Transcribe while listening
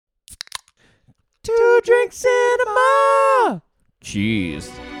Drink Cinema! Cheers.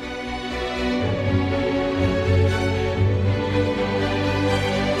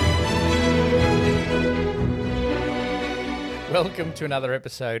 Welcome to another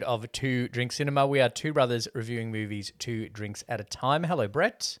episode of Two Drink Cinema. We are two brothers reviewing movies 2 drinks at a time. Hello,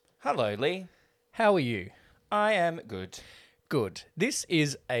 Brett. Hello, Lee. How are you? I am good. Good. This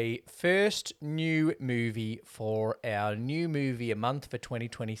is a first new movie for our new movie a month for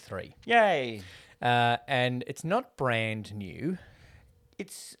 2023. Yay. And it's not brand new.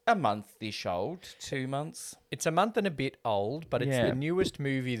 It's a month-ish old, 2 months. It's a month and a bit old, but it's Yeah. the newest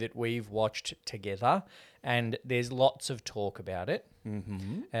movie that we've watched together, and there's lots of talk about it.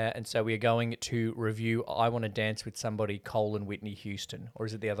 Mm-hmm. And so we are going to review I Want to Dance with Somebody, Whitney Houston. Or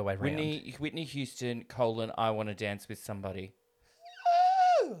is it the other way around? Whitney Houston, I Want to Dance with Somebody.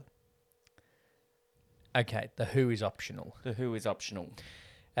 Okay, The Who is optional. The Who is optional.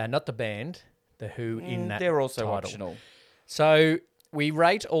 Not the band, The Who in that They're also title. optional. So we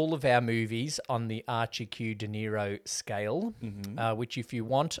rate all of our movies on the Archie Q De Niro scale, which if you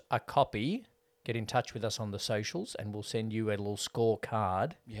want a copy, get in touch with us on the socials and we'll send you a little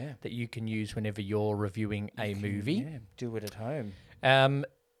scorecard Yeah. that you can use whenever you're reviewing a movie. Yeah, do it at home.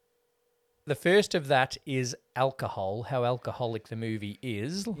 The first of that is alcohol, how alcoholic the movie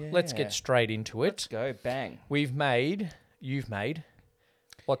is. Let's Yeah. get straight into Let's it. go. Bang. You've made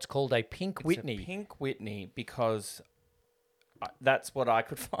what's called a Pink It's Whitney. a Pink Whitney because that's what I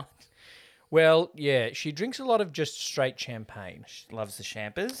could find. Well, yeah, she drinks a lot of just straight champagne. She loves the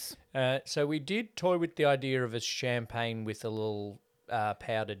champers. So we did toy with the idea of a champagne with a little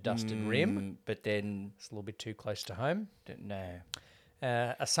powdered dusted rim. But then, It's a little bit too close to home. no.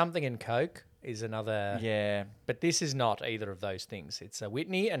 A something and Coke is another. Yeah. But this is not either of those things. It's a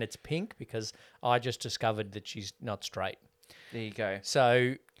Whitney and it's pink because I just discovered that she's not straight. There you go.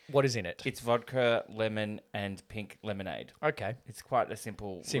 So what is in it? It's vodka, lemon, and pink lemonade. Okay. It's quite a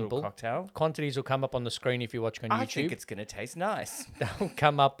simple little cocktail. Quantities will come up on the screen if you're watching on I YouTube. think it's going to taste nice. They'll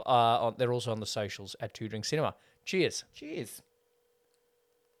come up. They're also on the socials at Two Drink Cinema. Cheers. Cheers.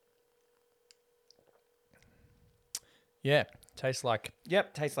 Yeah. Tastes like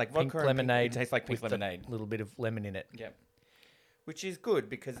Yep, tastes like pink vodka and lemonade. It tastes like pink with lemonade. A little bit of lemon in it. Yep. Which is good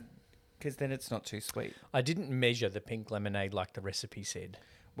because then it's not too sweet. I didn't measure the pink lemonade like the recipe said.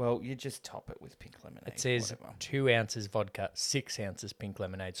 Well, you just top it with pink lemonade. It says whatever. 2 ounces vodka, 6 ounces pink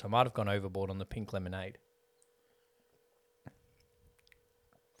lemonade. So I might have gone overboard on the pink lemonade.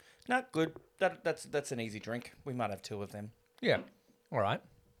 Not good. That's an easy drink. We might have 2 of them. Yeah. All right.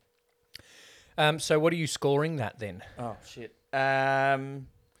 So what are you scoring that then? Oh shit.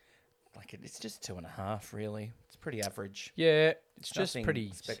 It's just 2.5 really. It's pretty average. Yeah, it's just Nothing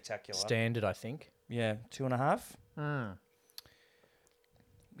pretty spectacular. standard, I think. Yeah, 2.5.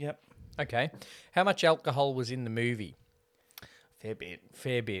 Yep. Okay. How much alcohol was in the movie? Fair bit.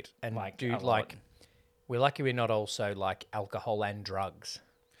 Fair bit. And A lot. like, we're lucky we're not also like alcohol and drugs.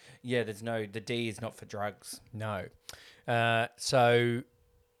 Yeah, the D is not for drugs. No. So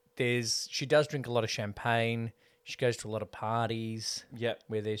she does drink a lot of champagne. She goes to a lot of parties Yep.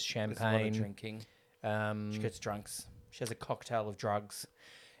 where there's There's champagne. a lot of drinking. She gets drunks. She has a cocktail of drugs.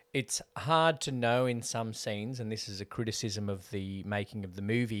 It's hard to know in some scenes, and this is a criticism of the making of the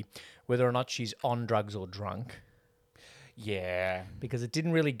movie, whether or not she's on drugs or drunk, Yeah. because it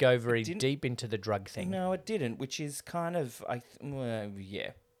didn't really go very deep into the drug thing. No, it didn't, which is kind of,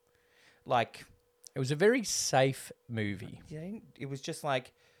 yeah. Like, It was a very safe movie. yeah, it was just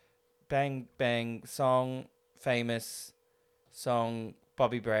like bang, bang, song, famous, song,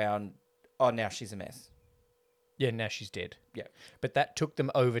 Bobby Brown. Oh, now she's a mess. Yeah, now she's dead. Yeah. But that took them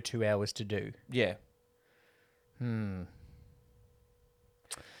over 2 hours to do. Yeah.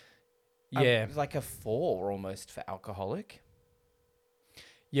 Yeah. Like a 4 almost for alcoholic.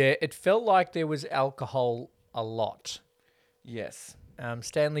 Yeah, it felt like there was alcohol a lot. Yes.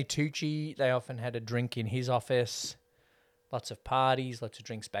 Stanley Tucci, they often had a drink in his office. Lots of parties, lots of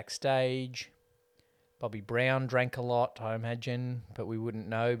drinks backstage. Bobby Brown drank a lot, I imagine, but we wouldn't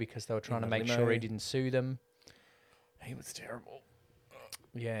know because they were trying to the make limo. sure he didn't sue them. He was terrible.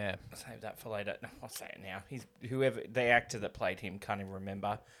 Yeah. I'll save that for later. No, I'll say it now. The actor that played him, can't even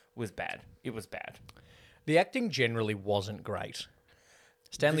remember, was bad. It was bad. The acting generally wasn't great.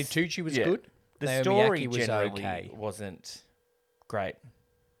 Stanley Tucci was yeah. good. The Naomi story Ackie was generally okay. wasn't great.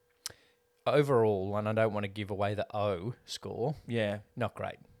 Overall, and I don't want to give away the O score, Yeah. not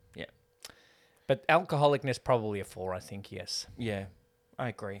great. Yeah. But alcoholicness, probably a 4, I think, yes. Yeah. I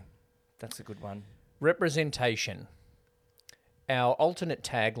agree. That's a good one. Representation. Our alternate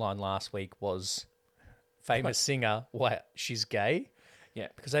tagline last week was famous singer, what, she's gay? Yeah.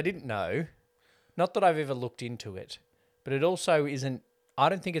 Because I didn't know. Not that I've ever looked into it, but it also isn't. I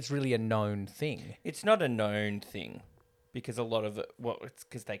don't think it's really a known thing. It's not a known thing because a lot of it, well, it's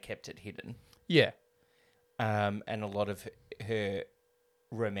because they kept it hidden. Yeah. And a lot of her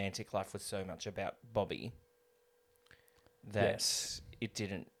romantic life was so much about Bobby that Yes. it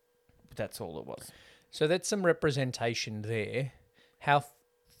didn't. That's all it was. So that's some representation there. How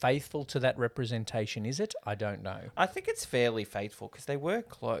faithful to that representation is it? I don't know. I think it's fairly faithful because they were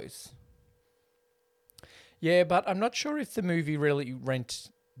close. Yeah, but I'm not sure if the movie really went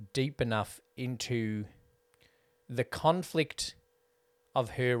deep enough into the conflict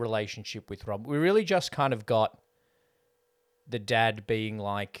of her relationship with Rob. We really just kind of got the dad being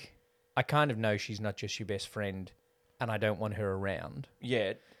like, I kind of know she's not just your best friend and I don't want her around.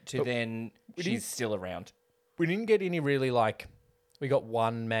 Yeah, But then we she's didn't- still around. We didn't get any really like, we got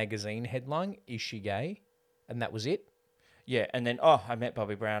one magazine headline, is she gay? And that was it. Yeah, and then, oh, I met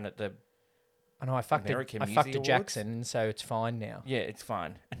Bobby Brown at the... I know I fucked American I Music fucked a Awards? Jackson, and so it's fine now. Yeah, it's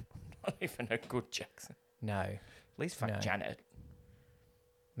fine. Not even a good Jackson. No, At least fuck No. Janet.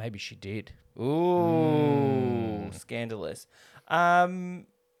 maybe she did. Ooh, scandalous.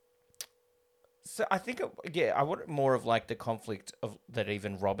 So I think, I want more of like the conflict of that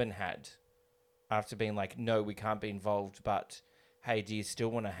even Robin had after being like, no, we can't be involved, but hey, do you still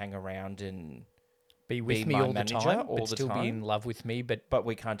want to hang around and Be with Be me my all the manager time, all but the still be time? in love with me, but but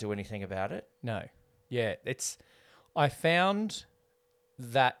we can't do anything about it? no. Yeah, I found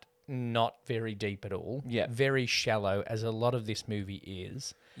that not very deep at all. Yeah. Very shallow, as a lot of this movie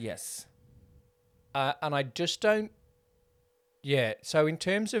is. Yes. And I just don't. Yeah, so in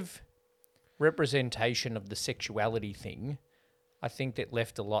terms of representation of the sexuality thing, I think that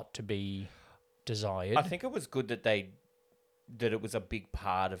left a lot to be desired. I think it was good that that it was a big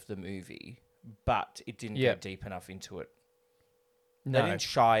part of the movie, but it didn't Yeah. go deep enough into it. no. They didn't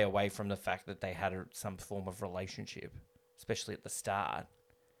shy away from the fact that they had some form of relationship, especially at the start.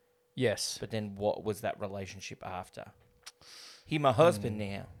 Yes. But then what was that relationship after? He my husband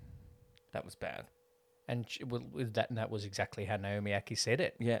now. That was bad. And that was exactly how Naomi Aki said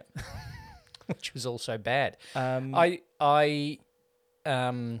it, Yeah. which was also bad. Um,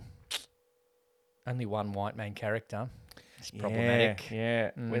 Only one white main character. It's problematic.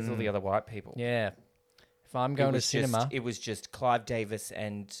 Yeah. Where's all the other white people? Yeah. If I'm going to cinema, It was just Clive Davis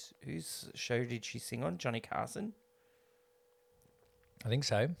and whose show did she sing on? Johnny Carson? I think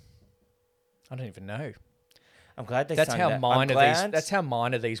so. I don't even know. I'm glad they That's sung how that. I'm minor these. glad That's how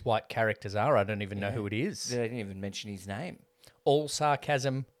minor these white characters are. I don't even know who it is. They didn't even mention his name. All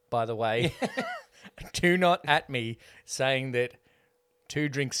sarcasm, by the way. Do not at me saying that Two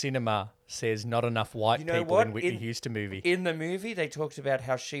Drink Cinema says not enough white You know people what? in Whitney Houston movie. In the movie, they talked about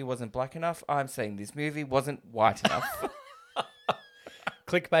how she wasn't black enough. I'm saying this movie wasn't white enough.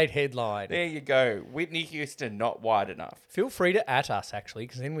 Clickbait headline. There you go. Whitney Houston, not white enough. Feel free to at us, actually,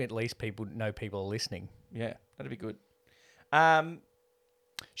 because then we at least people know people are listening. Yeah, that'd be good.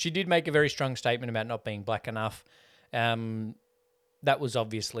 She did make a very strong statement about not being black enough. That was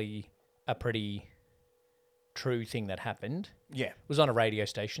obviously a pretty true thing that happened. Yeah. It was on a radio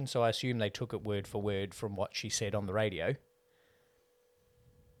station, so I assume they took it word for word from what she said on the radio.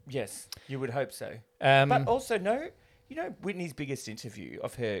 Yes, you would hope so. Um, But also, no, Whitney's biggest interview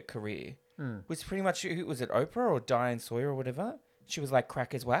of her career was pretty much, who was it, Oprah or Diane Sawyer or whatever? She was like,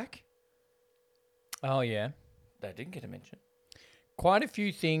 crack is whack. oh, yeah. That didn't get a mention. Quite a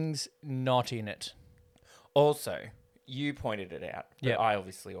few things not in it. Also, you pointed it out, but Yep. I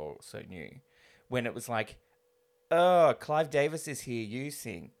obviously also knew. When it was like, oh, Clive Davis is here, you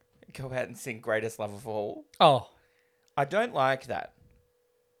sing. Go out and sing Greatest Love of All. Oh. I don't like that.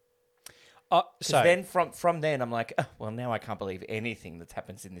 So Then from then, I'm like, oh, well, now I can't believe anything that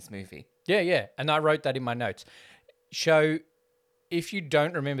happens in this movie. Yeah. And I wrote that in my notes. So if you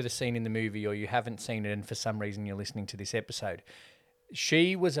don't remember the scene in the movie or you haven't seen it and for some reason you're listening to this episode,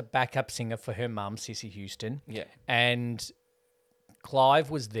 she was a backup singer for her mum, Sissy Houston. Yeah. And Clive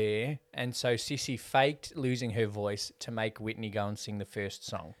was there. And so Sissy faked losing her voice to make Whitney go and sing the first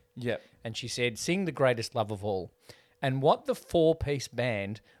song. Yep. And she said, sing The Greatest Love of All. And what the four-piece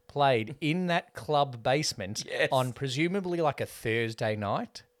band played in that club basement Yes. on presumably like a Thursday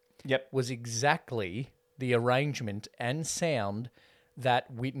night Yep. was exactly the arrangement and sound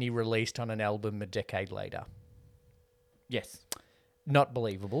that Whitney released on an album a decade later. Yes. Not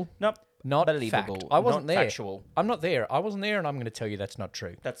believable. Not Not believable. fact. I wasn't Not there. factual. I'm not there. I wasn't there, and I'm going to tell you that's not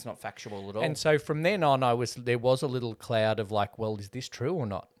true. That's not factual at all. And so from then on, there was a little cloud of like, well, is this true or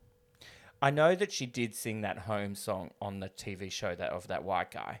not? I know that she did sing that home song on the TV show of that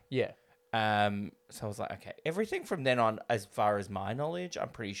white guy. Yeah. So I was like, okay, everything from then on, as far as my knowledge, I'm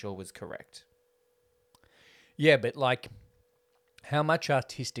pretty sure was correct. Yeah, but like, how much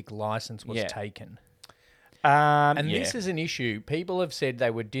artistic license was Yeah. taken? And This is an issue. People have said they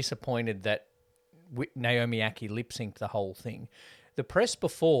were disappointed that Naomi Aki lip synced the whole thing. The press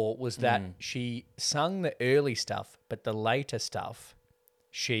before was that she sung the early stuff, but the later stuff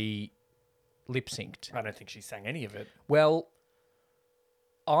she lip synced. I don't think she sang any of it. Well,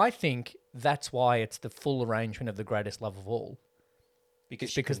 I think that's why it's the full arrangement of The Greatest Love of All.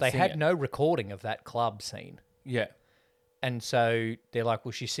 Because They had no recording of that club scene. Yeah. And so they're like,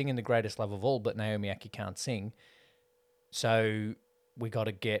 well, she's singing The Greatest Love of All, but Naomi Aki can't sing. So we got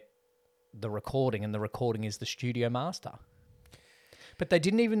to get the recording, and the recording is the studio master. But they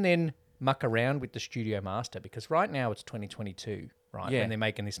didn't even then muck around with the studio master, because right now it's 2022, right? Yeah. When they're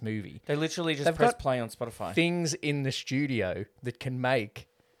making this movie. They literally just They've press got play on Spotify. Things in the studio that can make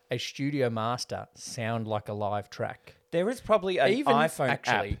a studio master sound like a live track. There is probably an Even iPhone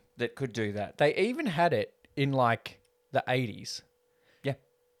actually- app that could do that. They even had it in like the 80s. Yeah.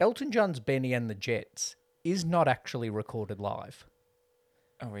 Elton John's Benny and the Jets is not actually recorded live.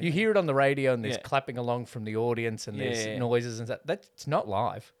 Oh, really? You hear it on the radio and there's Yeah. clapping along from the audience and there's Yeah. noises and stuff. That's not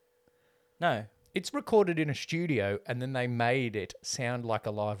live. No. It's recorded in a studio and then they made it sound like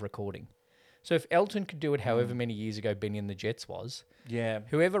a live recording. So if Elton could do it however many years ago Benny and the Jets was, Yeah.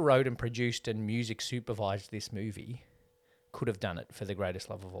 whoever wrote and produced and music supervised this movie could have done it for The Greatest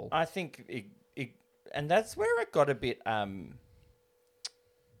Love of All. I think and that's where it got a bit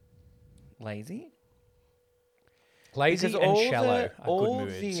lazy. Lazy Because and shallow are all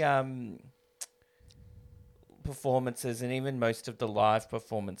good moods. the performances and even most of the live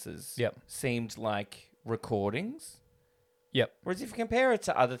performances Yep. seemed like recordings. Yep. Whereas if you compare it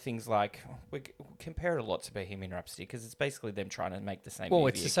to other things like, we compare it a lot to Bohemian Rhapsody because it's basically them trying to make the same Well,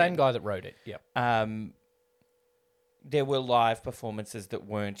 movie it's the same again. guy that wrote it. Yep. There were live performances that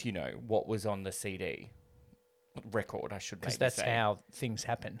weren't, what was on the CD record, I should maybe Because that's say. how things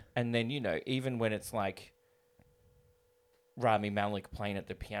happen. And then, even when it's like Rami Malek playing at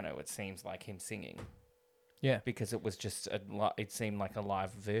the piano, it seems like him singing Yeah. because it was just, it seemed like a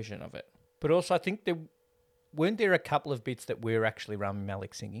live version of it. But also, I think weren't there a couple of bits that were actually Rami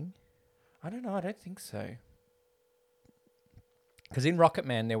Malek singing? I don't know, I don't think so. Because in Rocket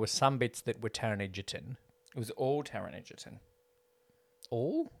Man, there were some bits that were Taron Egerton. It was all Taron Egerton.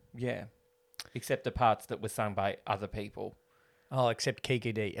 All? Yeah. Except the parts that were sung by other people. Oh, except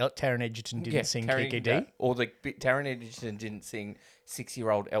Kiki D. Taron Egerton didn't sing Kiki D? Or Taron Egerton didn't sing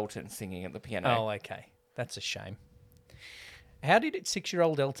 6-year-old Elton singing at the piano. Oh, okay. That's a shame. How did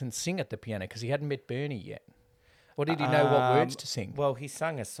 6-year-old Elton sing at the piano? Because he hadn't met Bernie yet. Or did he know what words to sing? Well, he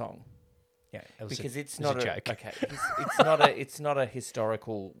sung a song. Yeah, it was Because it's it was not a joke. Okay, it's not a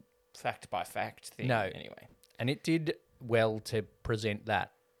historical fact by fact thing. No. Anyway. And it did well to present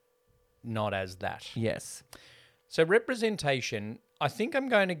that, not as that. Yes. So representation, I think I'm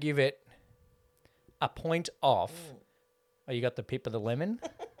going to give it a point off. Oh, you got the pip of the lemon?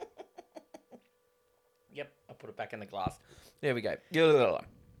 Yep. I put it back in the glass. There we go.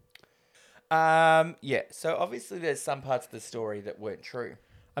 Yeah. So obviously, there's some parts of the story that weren't true.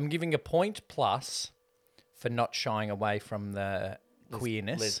 I'm giving a point plus for not shying away from the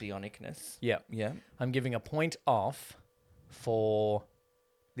queerness. Lesbionicness. Yeah. Yeah. I'm giving a point off for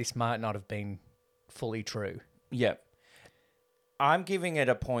this might not have been fully true. Yep. I'm giving it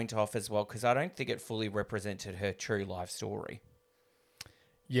a point off as well because I don't think it fully represented her true life story.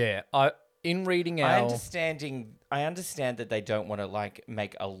 Yeah. In reading I our... understand that they don't want to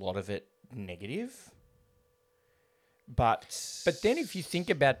make a lot of it negative. But But then if you think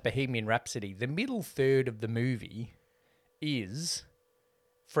about Bohemian Rhapsody, the middle third of the movie is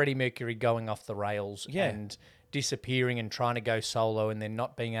Freddie Mercury going off the rails and disappearing and trying to go solo and then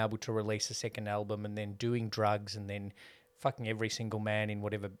not being able to release a second album and then doing drugs and then fucking every single man in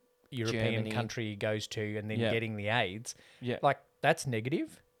whatever European Germany. country he goes to and then getting the AIDS. Yeah. Like, that's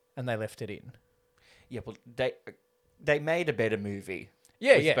negative and they left it in. Yeah, but they made a better movie.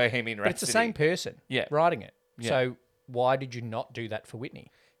 Yeah, with yeah. Bohemian Rhapsody. But it's the same person writing it. Yeah. So why did you not do that for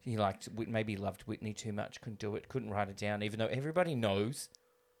Whitney? He maybe loved Whitney too much, couldn't do it, couldn't write it down, even though everybody knows.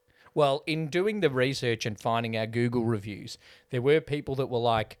 Well, in doing the research and finding our Google reviews, there were people that were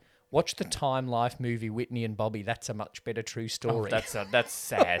like, watch the Time Life movie Whitney and Bobby. That's a much better true story. That's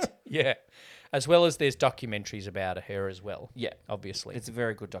sad. Yeah. As well as there's documentaries about her as well. Yeah. Obviously. It's a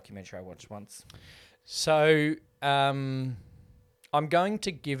very good documentary I watched once. So I'm going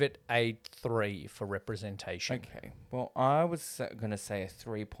to give it a 3 for representation. Okay. Well, I was going to say a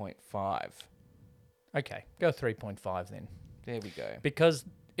 3.5. Okay. Go 3.5 then. There we go. Because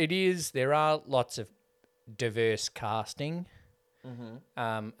there are lots of diverse casting.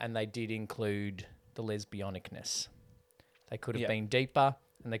 And they did include the lesbionicness. They could have Yeah. been deeper,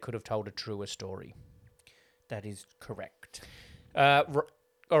 and they could have told a truer story. That is correct.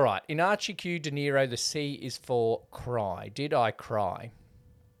 All right. In Archie Q. De Niro, the C is for cry. Did I cry?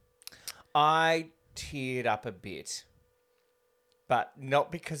 I teared up a bit, but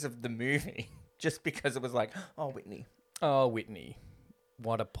not because of the movie, just because it was like, oh, Whitney. Oh, Whitney.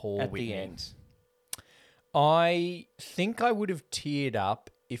 What a poor At Whitney. the end. I think I would have teared up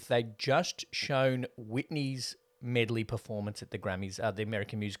if they'd just shown Whitney's medley performance at the Grammys, the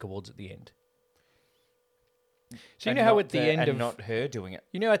American Music Awards at the end. So you And know how not at the end of not her doing it.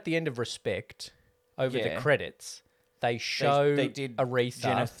 at the end of Respect, over the Yeah. credits, they show They did Aretha.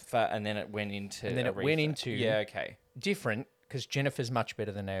 Jennifer, and then it went into And then it went Aretha. into- Yeah, okay. Different, because Jennifer's much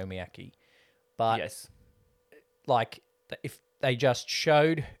better than Naomi Aki. But Yes. like, if they just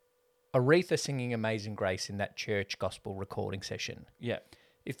showed Aretha singing Amazing Grace in that church gospel recording session, Yeah.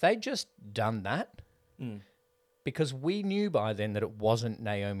 if they'd just done that, because we knew by then that it wasn't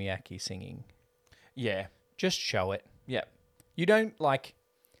Naomi Aki singing, Yeah. just show it. Yeah. You don't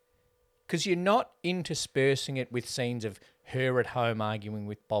because you're not interspersing it with scenes of her at home arguing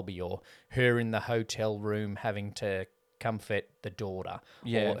with Bobby, or her in the hotel room having to comfort the daughter,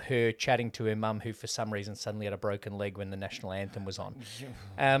 Yeah. or her chatting to her mum who for some reason suddenly had a broken leg when the national anthem was on.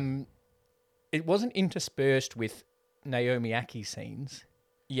 It wasn't interspersed with Naomi Aki scenes.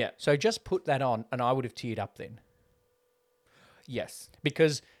 Yeah. So just put that on and I would have teared up then. Yes.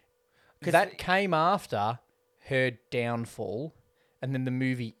 Because that came after her downfall, and then the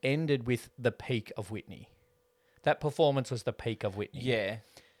movie ended with the peak of Whitney. That performance was the peak of Whitney. Yeah.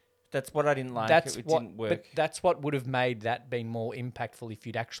 That's what I didn't like. That's it what, didn't work. But that's what would have made that been more impactful if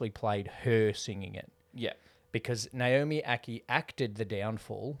you'd actually played her singing it. Yeah. Because Naomi Aki acted the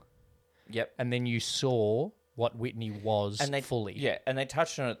downfall, Yep. and then you saw what Whitney was And they fully. Yeah, and they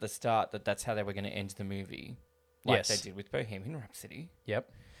touched on it at the start that's how they were going to end the movie, like Yes. they did with Bohemian Rhapsody. Yep.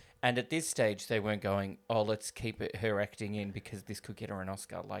 And at this stage, they weren't going, oh, let's keep her acting in because this could get her an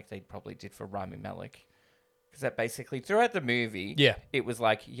Oscar, like they probably did for Rami Malek. Because that basically, throughout the movie, Yeah. it was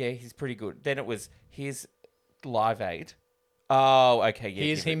like, yeah, he's pretty good. Then it was, here's Live Aid. Oh, okay, yeah.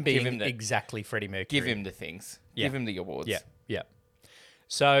 Here's him being exactly Freddie Mercury. Give him the things. Yeah. Give him the awards. Yeah. Yeah.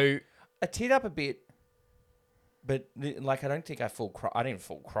 So I teared up a bit, but like I don't think I didn't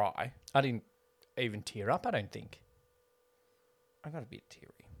full cry. I didn't even tear up, I don't think. I got a bit teary.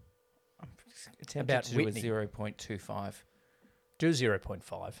 I'm tempted About to do Whitney. a 0.25. Do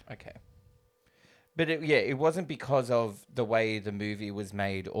 0.5. Okay. But it wasn't because of the way the movie was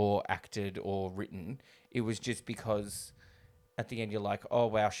made or acted or written. It was just because at the end you're like, oh,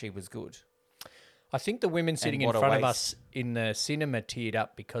 wow, she was good. I think the women sitting in what a front of waste. us in the cinema teared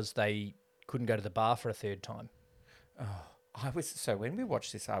up because they couldn't go to the bar for a third time. So when we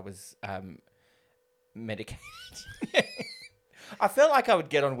watched this, I was medicated. I felt like I would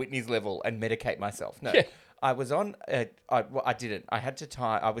get on Whitney's level and medicate myself. No, Yeah. I was on. I didn't. I had to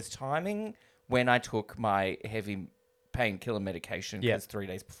time. I was timing when I took my heavy painkiller medication Yeah. because 3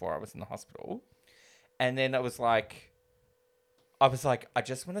 days before I was in the hospital, and then I was like, I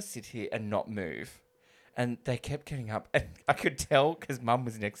just want to sit here and not move. And they kept getting up, and I could tell because Mum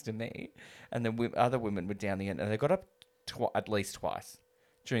was next to me, and then other women were down the end, and they got up at least twice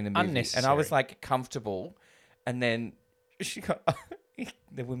during the movie, and I was Unnecessary. like comfortable, and then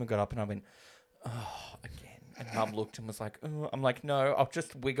the women got up, and I went, oh, again, and Mum looked and was like, oh. I'm like, no, I'll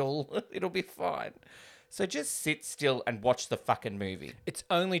just wiggle, it'll be fine. So just sit still and watch the fucking movie. It's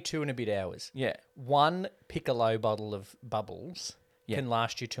only 2 and a bit hours. Yeah, One Piccolo bottle of bubbles Yeah. can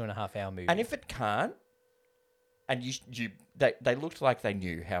last you 2.5 hour movie. and if it can't, and they looked like they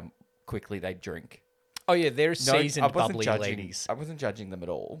knew how quickly they drink. oh yeah, they're No, seasoned I wasn't bubbly judging, ladies. I wasn't judging them at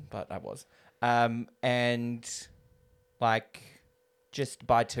all, but I was. And like, just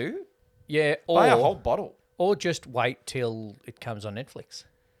buy two, Yeah, buy a whole bottle. or just wait till it comes on Netflix.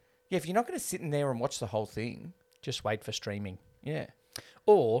 Yeah, if you're not going to sit in there and watch the whole thing, Just wait for streaming. yeah,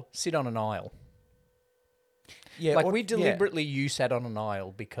 Or sit on an aisle. yeah. Like or- we deliberately you sat on an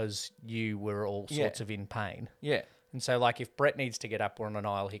aisle because you were all Yeah. sorts of in pain. yeah. And so like if Brett needs to get up on an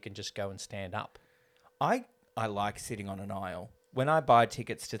aisle, he can just go and stand up. I like sitting on an aisle. When I buy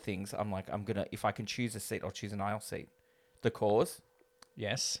tickets to things, I'm like, if I can choose a seat, I'll choose an aisle seat. The Cause,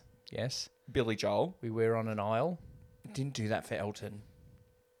 Yes. Yes. Billy Joel, We were on an aisle. didn't do that for Elton.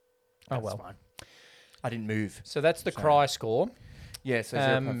 Oh, That's well. fine. I didn't move. So that's the cry score. Yeah, so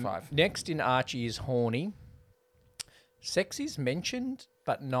 0.5. Next in Archie is horny. Sex is mentioned,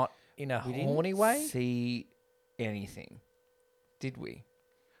 but not in a We horny didn't way. see anything, did we?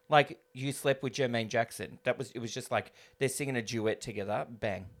 Like you slept with Jermaine Jackson. It was just like they're singing a duet together.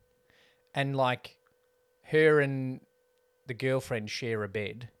 Bang. And like her and the girlfriend share a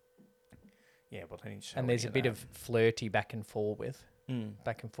bed, Yeah, well, they didn't show and there's any a bit that. of flirty back and forward.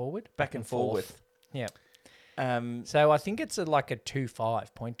 Back and forward? Back and forth. Yeah. Um, So I think it's like a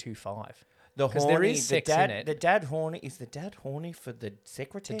 0.25. the 'Cause horny, there is sex the dad, in it. The dad horny is the dad horny for the The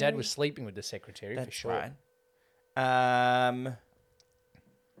secretary. dad was sleeping with the secretary That's for sure. right.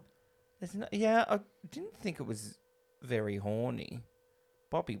 There's no, yeah, I didn't think it was very horny.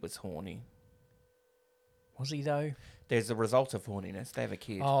 Bobby was horny. Was he though? There's a result of horniness. They have a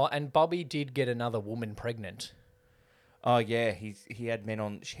kid. Oh, and Bobby did get another woman pregnant. Oh yeah, he had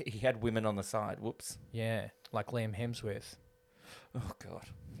he had women on the side. Whoops. Yeah, like Liam Hemsworth. Oh god.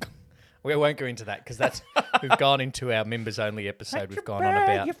 We won't go into that because that's we've gone into our members only episode. We've gone on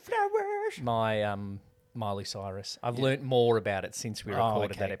about your flowers. my Miley Cyrus. I've learnt more about it since we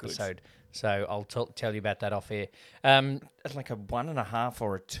recorded that okay, good. episode, so I'll tell you about that off air. It's like a 1.5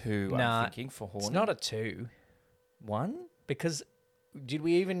 or a 2. Nah, I'm thinking for horny. It's not a 2 1. because did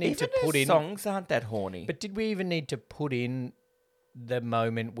we even need Even to put her in? songs aren't that horny. But did we even need to put in the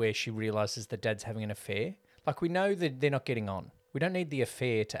moment where she realizes that Dad's having an affair? Like we know that they're not getting on. We don't need the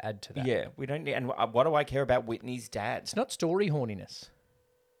affair to add to that. yeah, we don't need. And what do I care about Whitney's dad? It's not story horniness.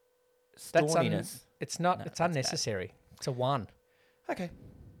 That's Storminess. it's not. No, it's that's unnecessary. It's a 1. Okay.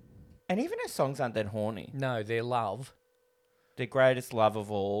 And even her songs aren't that horny. No, they're love. The greatest love of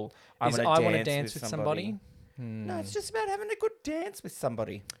all. I Is want I want to to dance with somebody. No, it's just about having a good dance with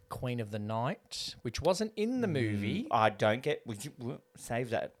somebody. Queen of the Night, which wasn't in the movie. I don't get.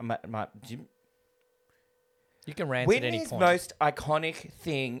 Save that. You can rant at any Whitney's point. most iconic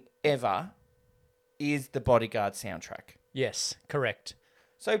thing ever is the Bodyguard soundtrack. Yes, correct.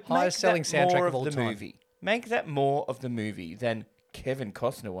 So make Highest selling that soundtrack more of all the time. movie. Make that more of the movie than Kevin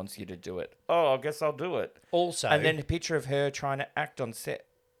Costner wants you to do it. Oh, I guess I'll do it. Also, And then a picture of her trying to act on set.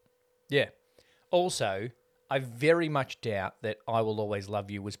 yeah. Also, I very much doubt that "I Will Always Love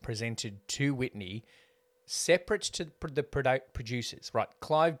You" was presented to Whitney separate to the producers. Right,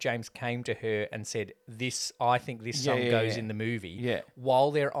 Clive James came to her and said, "This, I think this song goes in the movie." Yeah.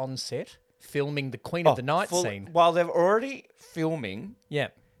 While they're on set filming the Queen of the Night scene. While they're already filming, Yeah.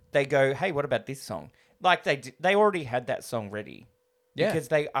 they go, "Hey, what about this song?" Like they already had that song ready. Yeah. Because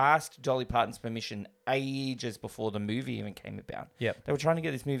they asked Dolly Parton's permission ages before the movie even came about. Yep. They were trying to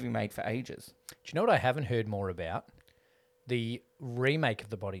get this movie made for ages. Do you know what I haven't heard more about? The remake of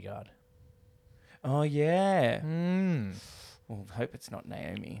The Bodyguard. Oh yeah. Well, hope it's not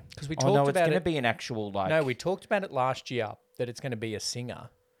Naomi. 'Cause we no, talked it's about going to it- be an actual like. No, we talked about it last year that it's going to be a singer,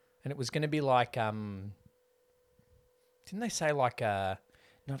 and it was going to be like didn't they say like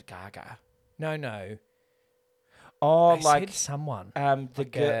not Gaga. no Oh, they like said someone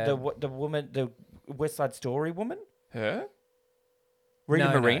the like, the woman, the West Side Story woman. Her. Rita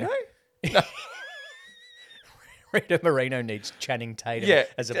No, no. Moreno. Rita Moreno needs Channing Tatum Yeah,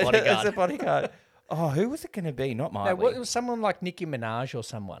 as a bodyguard. as a bodyguard. Oh, who was it going to be? Not Miley. No, it was someone like Nicki Minaj or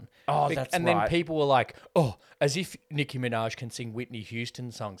someone. Oh, that's and right. then people were like, "Oh, as if Nicki Minaj can sing Whitney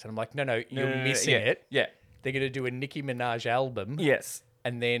Houston songs." And I'm like, "No, you're missing yeah, it. Yeah. They're going to do a Nicki Minaj album, Yes.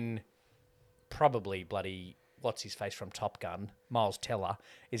 and then probably bloody what's his face from Top Gun, Miles Teller,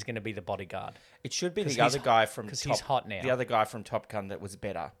 is going to be the bodyguard." It should be 'Cause the he's other guy from 'cause Top, he's hot now. The other guy from Top Gun that was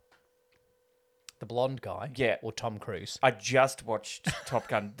better. The blonde guy, Yeah. or Tom Cruise. I just watched Top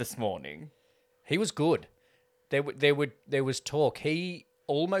Gun this morning. He was good. There was talk. He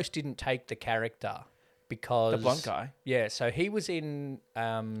almost didn't take the character because The blonde guy. Yeah, so he was in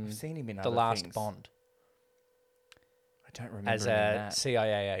I've seen him in The other Last things. Bond I don't remember as him in a that.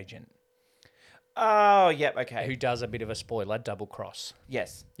 CIA agent Oh, yep. Okay. who does a bit of a spoiler double cross.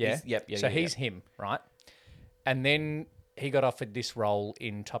 Yes. Yeah. He's- Yep. Yeah. So yeah, he's him, right? And then he got offered this role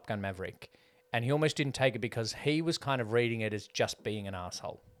in Top Gun Maverick, and he almost didn't take it because he was kind of reading it as just being an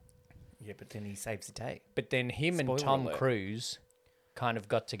asshole. Yeah, but then he saves the day. But then him and Spoiler Tom alert. Cruise kind of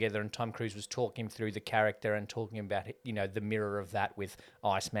got together, and Tom Cruise was talking him through the character and talking about, the mirror of that with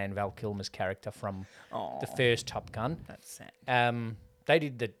Iceman, Val Kilmer's character from the first Top Gun. That's sad. They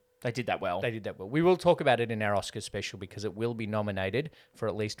did that well. well. We will talk about it in our Oscar special because it will be nominated for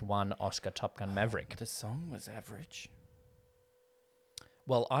at least one Oscar, Top Gun Maverick. The song was average.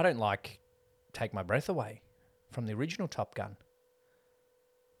 Well, I don't like Take My Breath Away from the original Top Gun.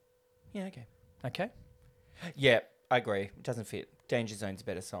 Yeah. Okay. Okay? Yeah, I agree. It doesn't fit. Danger Zone's a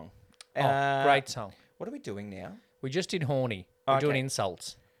better song. Oh, great song. What are we doing now? We just did Horny. We're doing Okay.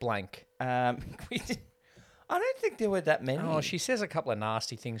 insults. Blank. We did, I don't think there were that many. Oh, she says a couple of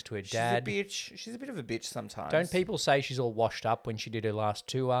nasty things to her She's dad. a bitch. She's a bit of a bitch sometimes. Don't people say she's all washed up when she did her last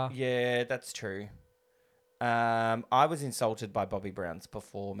tour? Yeah, that's true. I was insulted by Bobby Brown's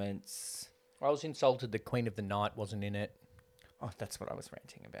performance. I was insulted the Queen of the Night wasn't in it. Oh, that's what I was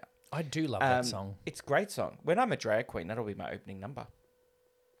ranting about. I do love that song. It's a great song. When I'm a drag queen, that'll be my opening number.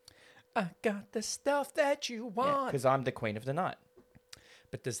 I got the stuff that you want. Because I'm the queen of the night.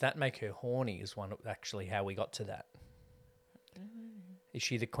 But does that make her horny? Is one actually how we got to that? Is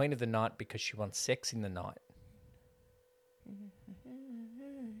she the Queen of the Night because she wants sex in the night?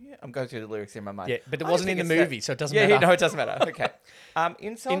 Yeah, I'm going through the lyrics in my mind. Yeah, but it I don't wasn't in think the it's movie, so it doesn't Yeah, matter. no, it doesn't matter. Okay.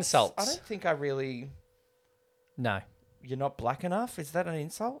 Insults. Insults. I don't think I really. No, You're not black enough. Is that an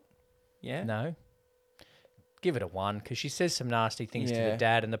insult? Yeah. no. Give it a 1 because she says some nasty things to Yeah. the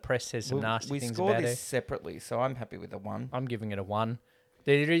dad, and the press says some nasty we things scored about this her. separately, so I'm happy with a 1. I'm giving it a 1.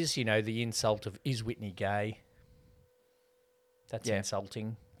 There is, the insult of is Whitney gay? That's Yeah.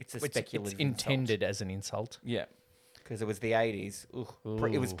 insulting. It's a It's speculative intended as an insult. Yeah, because it was the 80s.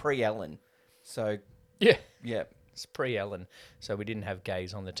 It was Ooh. pre-Ellen, so Yeah. yeah, It's pre-Ellen, so we didn't have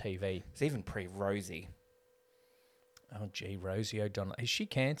gays on the TV. it's even pre-Rosie. Oh, gee, Rosie O'Donnell. Is she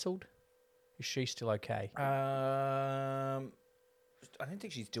cancelled? Is she still okay? I don't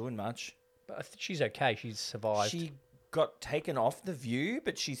think she's doing much. But I think she's okay. She's survived. She got taken off The View,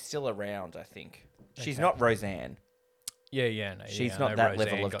 but she's still around, I think. She's Okay. not Roseanne. Yeah, no. She's I not know that Roseanne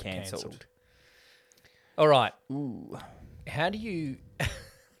level of got cancelled. All right. Ooh. How do you...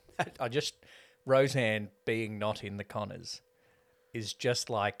 Roseanne being not in the Connors is just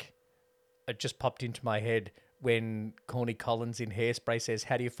like... It just popped into my head when Corny Collins in Hairspray says,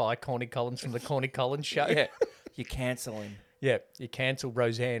 how do you fire Corny Collins from the Corny Collins show? Yeah, you cancel him. Yeah, you cancel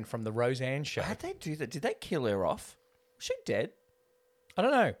Roseanne from the Roseanne show. How'd they do that? Did they kill her off? Was she dead? I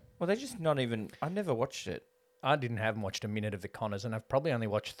don't know. Well, they just not even... I never watched it. I haven't watched a minute of the Connors, and I've probably only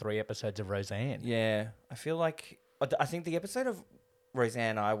watched 3 episodes of Roseanne. Yeah, I feel like... I think the episode of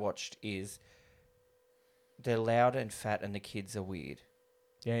Roseanne I watched is... They're loud and fat and the kids are weird.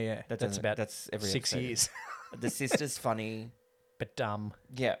 Yeah. That's about That's every 6 episode. years. The sister's funny. But dumb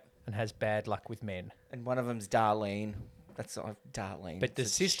Yeah. and has bad luck with men. And one of them's Darlene. That's Darlene. But the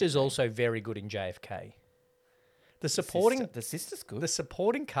It's a sister's shit name. also very good in JFK. The supporting The sister's good. the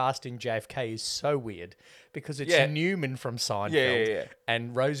supporting cast in JFK is so weird because it's Yeah. Newman from Seinfeld Yeah.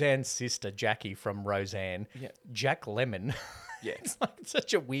 and Roseanne's sister Jackie from Roseanne. Yeah. Jack Lemmon. Yeah. It's like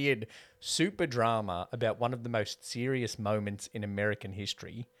such a weird super drama about one of the most serious moments in American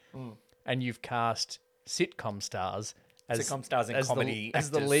history. And you've cast sitcom stars as Sitcom stars and comedy as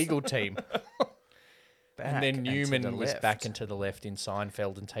the actors. legal team. Back And then to Newman the was left. back and to the left in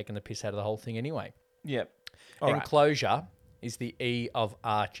Seinfeld and taking the piss out of the whole thing anyway. Yep. All right. Enclosure is the E of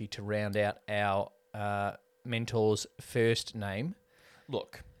Archie to round out our mentor's first name.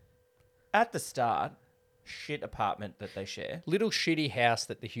 Look, at the start, shit apartment that they share. Little shitty house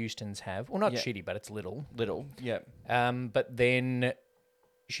that the Houstons have. Well, not Yeah. shitty, but it's little. Little. Yep. But then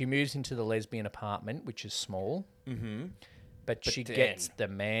she moves into the lesbian apartment, which is small. Mm-hmm. But she then- gets the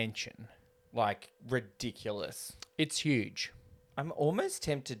mansion. Like, ridiculous. It's huge. I'm almost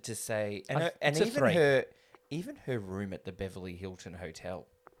tempted to say, and, It's a 3. even her room at the Beverly Hilton Hotel.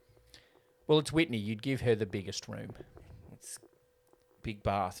 Well, it's Whitney. You'd give her the biggest room. It's big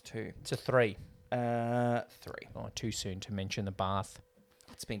bath too. It's a 3. 3. Oh, too soon to mention the bath.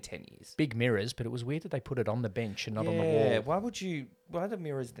 It's been 10 years. Big mirrors, but it was weird that they put it on the bench and not on the Yeah, wall. why are the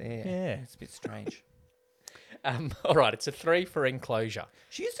mirrors there? Yeah. It's a bit strange. All right, it's a 3 for Enclosure.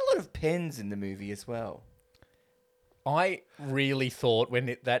 She used a lot of pens in the movie as well. I really thought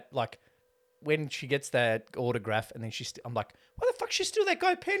when she gets that autograph and then I'm like, why the fuck she steal that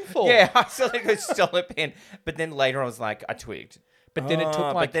guy pen for? Yeah, I saw they stole a pen, but then later I was like, I twigged. But then it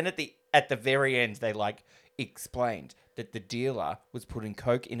took but then at the very end they explained that the dealer was putting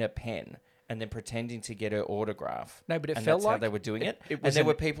coke in a pen and then pretending to get her autograph. No, but it and felt that's how like they were doing it. it And was there an-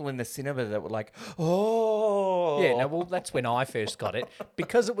 were people in the cinema that were like, "Oh, Yeah, no, well, that's when I first got it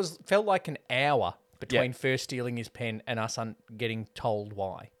because it felt like an hour between first stealing his pen and us getting told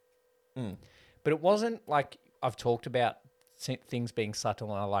why. But it wasn't like I've talked about things being subtle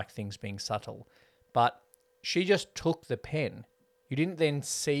and I like things being subtle, but she just took the pen. You didn't then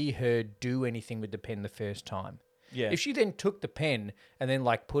see her do anything with the pen the first time. Yeah. If she then took the pen and then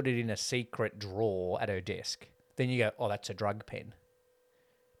put it in a secret drawer at her desk, then you go, oh, that's a drug pen.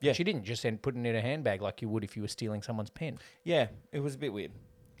 Yeah. She didn't just then put it in her handbag like you would if you were stealing someone's pen. yeah." It was a bit weird.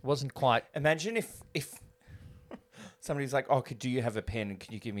 It wasn't quite. Imagine if somebody's like, "Oh, do you have a pen? And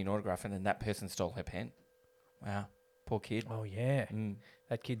can you give me an autograph?" And then that person stole her pen. Wow, poor kid. Oh yeah,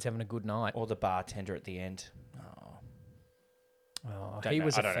 that kid's having a good night. Or the bartender at the end. Oh, Oh, he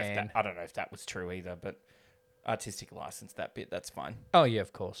was a fan. I don't know if that was true either, but artistic license, that bit, that's fine. Oh yeah,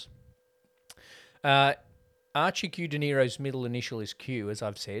 of course. Archie Q De Niro's middle initial is Q, as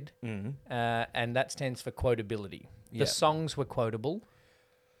I've said, and that stands for quotability. Yeah. The songs were quotable,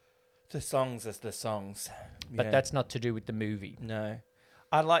 The songs is the songs. but Yeah. that's not to do with the movie. No.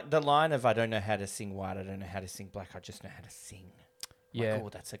 I like the line of, I don't know how to sing white, I don't know how to sing black, I just know how to sing. Yeah. Like, oh,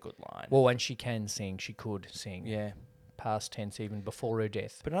 that's a good line. Well, and she can sing. She could sing. Yeah. Past tense, even before her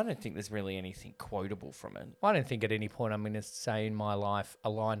death. But I don't think there's really anything quotable from it. I don't think at any point I'm going to say in my life a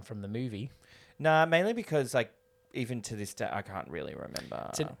line from the movie. Nah, mainly because, like, even to this day, I can't really remember.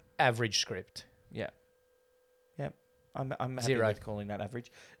 It's an average script. Yeah. Yep. I'm happy 0. with calling that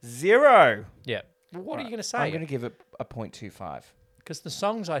average. 0. Yeah. Well, what are you going to I'm say? going to give it a 0.25. Because the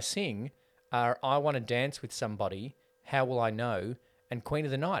songs I sing are I Want to Dance with Somebody, How Will I Know, and Queen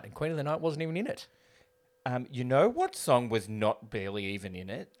of the Night. And Queen of the Night wasn't even in it. You know what song was not barely even in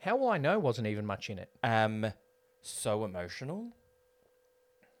it? How Will I Know wasn't even much in it. So Emotional.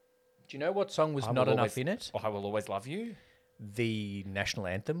 Do you know what song was I not Will enough Always- in it? I Will Always Love You. The national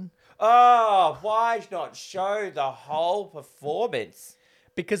anthem. Oh, why not show the whole performance?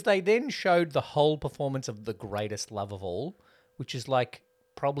 Because they then showed the whole performance of The Greatest Love of All, which is like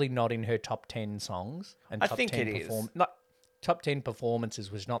probably not in her top 10 songs. And I top think 10 it is. Not, top 10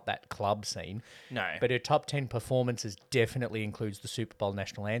 performances was not that club scene. No. But her top 10 performances definitely includes the Super Bowl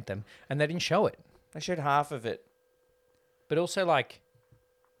national anthem. And they didn't show it. They showed half of it. But also, like,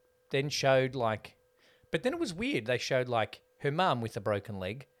 then showed, like... But then it was weird. They showed, like, her mum with a broken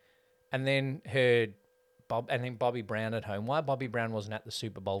leg. And then Bobby Brown at home. Why Bobby Brown wasn't at the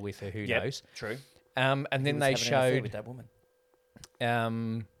Super Bowl with her, who knows? True. And then He was they having an affair with showed that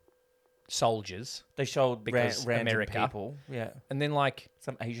woman. soldiers. They showed Because random America. people. Yeah. And then, like,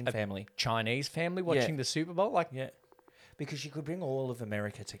 Some Asian family. Chinese family watching the Super Bowl. Like, Yeah. Because she could bring all of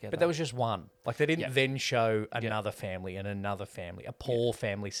America together. but that was just one. Like, they didn't Yeah. then show another family and another family, a poor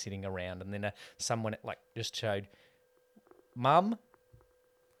family sitting around, and then someone, like, just showed mum,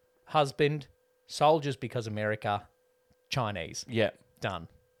 husband, soldiers because America, Chinese. Yeah. Done.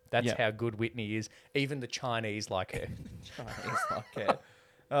 That's Yeah. how good Whitney is. Even the Chinese like her. Chinese like it.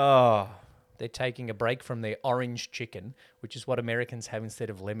 Oh. They're taking a break from their orange chicken, which is what Americans have instead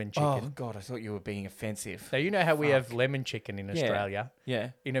of lemon Oh, chicken. God, I thought you were being offensive. Now, you know how we have lemon chicken in Yeah. Australia?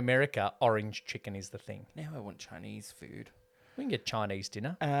 Yeah. In America, orange chicken is the thing. Now I want Chinese food. We can get Chinese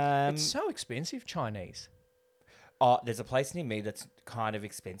dinner. Um, It's so expensive, Chinese. There's a place near me that's kind of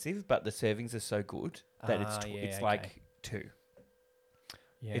expensive, but the servings are so good that it's okay. like 2.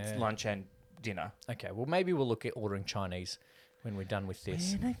 Yeah. It's lunch and dinner. Okay, well, maybe we'll look at ordering Chinese when we're done with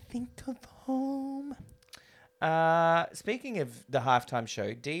this. When I think of home. Speaking of the halftime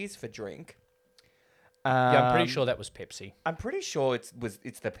show, D's for drink. Yeah, I'm pretty sure that was Pepsi. I'm pretty sure it's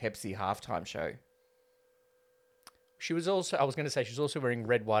the Pepsi halftime show. She was also, I was going to say, she's also wearing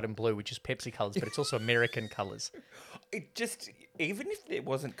red, white, and blue, which is Pepsi colours, but it's also American colours. It just, even if there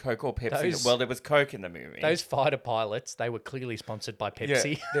wasn't Coke or Pepsi, Those- well, there was Coke in the movie. Those fighter pilots, they were clearly sponsored by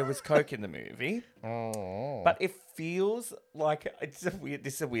Pepsi. Yeah, there was Coke in the movie. Oh. But it feels like this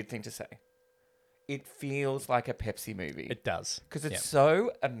is a weird thing to say. It feels like a Pepsi movie It does. because it's Yeah.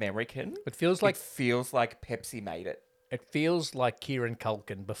 so American. It feels like It feels like Pepsi made it. It feels like Kieran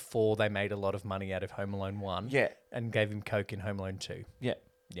Culkin before they made a lot of money out of Home Alone 1 Yeah, and gave him Coke in Home Alone 2. yeah.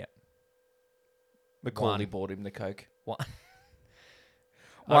 Yeah. Macaulay One. bought him the Coke. One.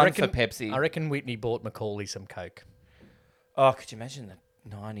 One for Pepsi. I reckon Whitney bought Macaulay some Coke. Oh, could you imagine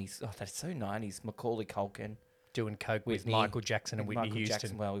the 90s? Oh, that's so 90s. Macaulay Culkin Doing Coke with Whitney- Michael Jackson and with Whitney Michael Houston.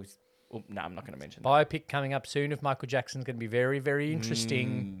 Jackson. Well, no, I'm not going to mention that. Biopic coming up soon of Michael Jackson's going to be very, very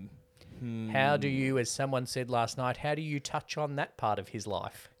interesting. How do you, as someone said last night, how do you touch on that part of his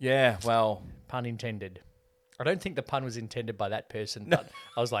life? Yeah, well, Pun intended. I don't think the pun was intended by that person, but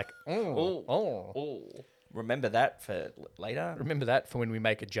I was like, oh. remember that for later. Remember that for when we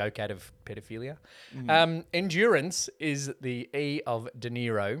make a joke out of pedophilia. Endurance is the E of De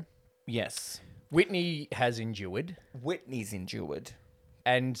Niro. Yes. Whitney has endured. Whitney's endured.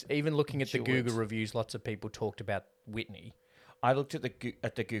 And even looking at the Endured. Google reviews, lots of people talked about Whitney. I looked at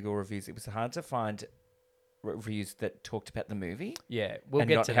the Google reviews. It was hard to find reviews that talked about the movie Yeah, we'll and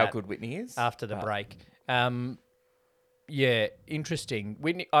get not to how that good Whitney is after the but- break. Yeah, interesting.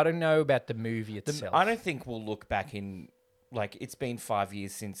 Whitney, I don't know about the movie itself. I don't think we'll look back in like it's been 5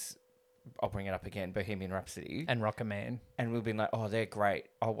 years since I'll bring it up again, Bohemian Rhapsody, And Rocker Man. and we've been like, oh, they're great.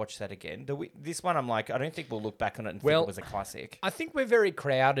 I'll watch that again. This one, I'm like, I don't think we'll look back on it and Well, think it was a classic. I think we're very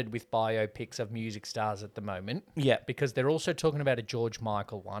crowded with biopics of music stars at the moment. Yeah. Because they're also talking about a George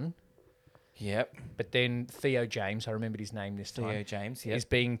Michael one. Yep. But then Theo James, I remembered his name this time. Theo James. Yep. Is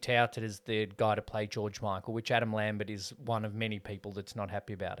being touted as the guy to play George Michael, which Adam Lambert is one of many people that's not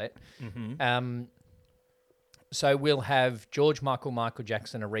happy about it. So we'll have George Michael, Michael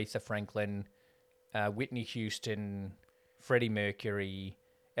Jackson, Aretha Franklin, Whitney Houston, Freddie Mercury,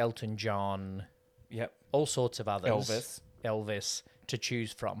 Elton John, Yep. all sorts of others. Elvis. To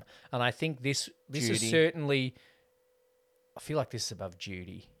choose from. And I think this is Judy. certainly... I feel like this is above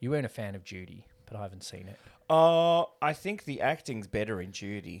Judy. You weren't a fan of Judy, but I haven't seen it. I think the acting's better in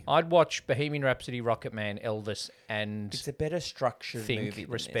Judy. I'd watch Bohemian Rhapsody, Rocket Man, Elvis, and It's a better structured movie think than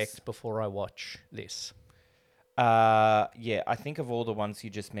respect before I watch this. this. Yeah, I think of all the ones you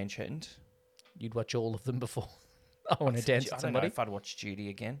just mentioned. You'd watch all of them before I Want to Dance with I don't know Somebody. if I'd watch Judy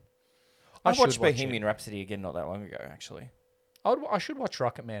again. I I should watched watch Bohemian Rhapsody again not that long ago, actually. I should watch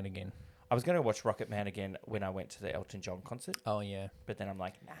Rocket Man again. I was going to watch Rocket Man again when I went to the Elton John concert, Oh, yeah. but then I'm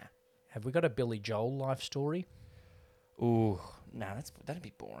like, nah. Have we got a Billy Joel life story? Ooh, nah, that'd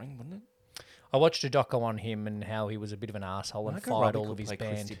be boring, wouldn't it? I watched a doco on him and how he was a bit of an asshole and Margot fired Robbie all could of his play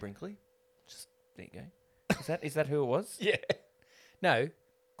band. Christy Brinkley. Just there you go. Is that who it was? Yeah. No,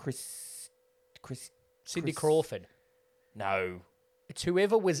 Chris. Cindy Chris- Crawford. No, It's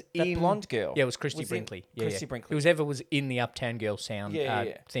whoever was that in... blonde girl. Yeah, it was Christy Was in- Brinkley. Yeah, Christy yeah. Brinkley. It was ever was in the Uptown Girl sound Yeah,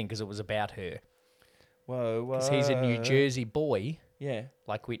 yeah. thing because it was about her. Whoa, whoa. Because he's a New Jersey boy, Yeah.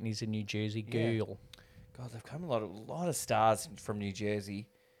 like Whitney's a New Jersey Yeah. girl. God, they've come a lot of stars from New Jersey.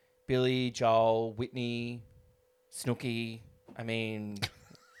 Billy, Joel, Whitney, Snooki. I mean,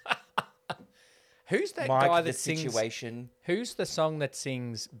 Who's that Mike, guy the that sings? situation. Who's the song that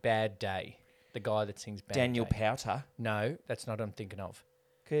sings "Bad Day"? The guy that sings "Bad Daniel Day." Powter. No, that's not what I'm thinking of.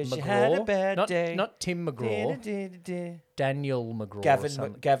 Because you had a bad not, day. Not Tim McGraw. Daniel McGraw. or Gavin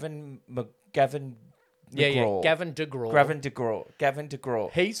something. Gavin Yeah, McGraw. Gavin DeGraw. Gavin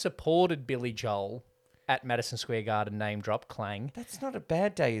DeGraw. He supported Billy Joel at Madison Square Garden. Name drop clang. That's not a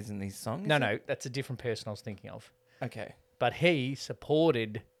bad day, isn't these songs? No, that's a different person I was thinking of. Okay. But he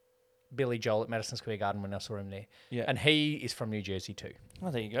supported Billy Joel at Madison Square Garden when I saw him there. Yeah. And he is from New Jersey too.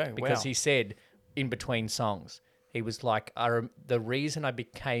 Oh, there you go. Because wow. he said in between songs, he was like, the reason I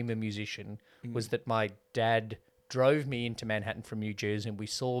became a musician was that my dad drove me into Manhattan from New Jersey and we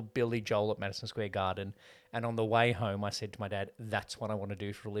saw Billy Joel at Madison Square Garden. And on the way home, I said to my dad, that's what I want to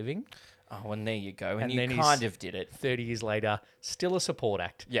do for a living. Oh, and there you go. And, And you then kind he's- of did it. 30 years later, still a support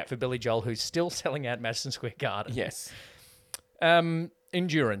act Yep. for Billy Joel, who's still selling out Madison Square Garden. Yes.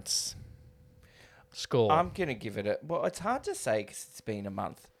 Endurance. Score. I'm going to give it a... Well, it's hard to say because it's been a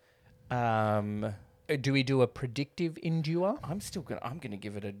month. Do we do a predictive endure? I'm going to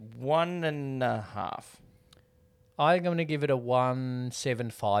give it a 1.5. I'm going to give it a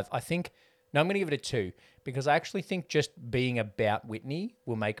 1.75. I'm going to give it a 2 because I actually think just being about Whitney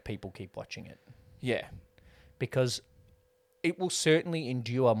will make people keep watching it Yeah. because it will certainly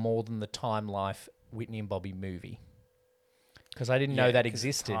endure more than the Time Life Whitney and Bobby movie. Because I didn't know Yeah, that 'cause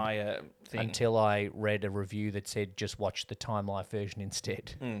existed entire thing. until I read a review that said just watch the Time Life version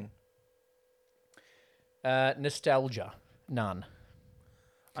instead. Mm. Nostalgia, none.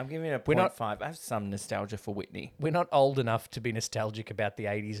 I'm giving it a We're not- 0.5. I have some nostalgia for Whitney. We're not old enough to be nostalgic about the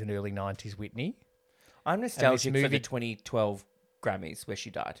 80s and early 90s Whitney. I'm nostalgic for movie- the 2012 Grammys where she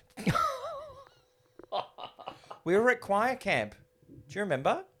died. We were at choir camp. Do you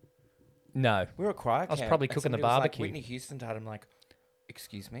remember? No. We were at choir camp. was probably and cooking the somebody was like, barbecue. Whitney Houston died. I'm like,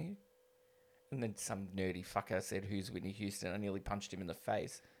 excuse me? And then some nerdy fucker said, who's Whitney Houston? I nearly punched him in the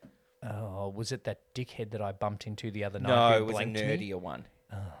face. Oh, was it that dickhead that I bumped into the other night? No, who it was a blanked me? nerdier one.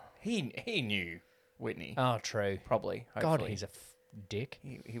 He knew Whitney. Oh, true. Probably. God, Hopefully. he's a dick.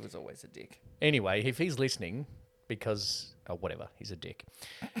 He was always a dick. Anyway, if he's listening, because whatever, he's a dick.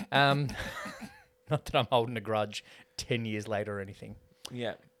 Not that I'm holding a grudge 10 years later or anything.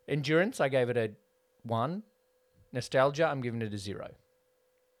 Yeah. Endurance, I gave it a 1. Nostalgia, I'm giving it a 0.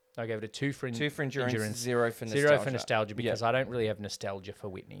 I gave it a 2 for 2 for endurance, 0 for nostalgia. 0 for nostalgia because Yeah. I don't really have nostalgia for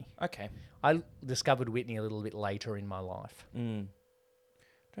Whitney. Okay. I discovered Whitney a little bit later in my life. Don't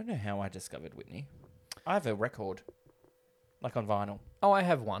know how I discovered Whitney. I have a record, like on vinyl. Oh, I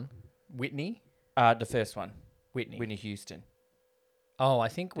have one. Whitney? The first one, Whitney. Whitney Houston. Oh, I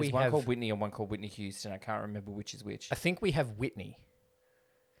think There's we one have... called Whitney and one called Whitney Houston. I can't remember which is which. I think we have Whitney.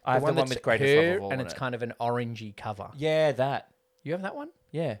 I have the one that's with Greatest her, Love of All and on it's it. kind of an orangey cover. Yeah, that. You have that one?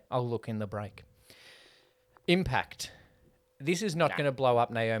 Yeah. I'll look in the break. Impact. This is not going to blow up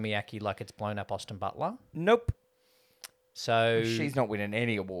Naomi Aki like it's blown up Austin Butler. Nope. So, She's not winning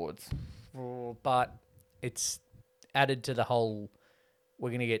any awards. but it's added to the whole. We're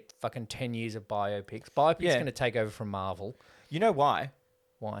going to get fucking 10 years of biopics. Biopics Yeah. going to take over from Marvel. You know why?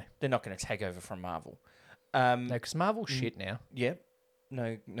 Why? They're not going to take over from Marvel. No, because Marvel's shit now. Yep.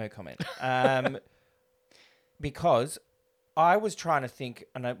 No comment. Because I was trying to think,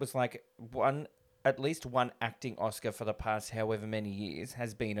 and it was like one at least one acting Oscar for the past however many years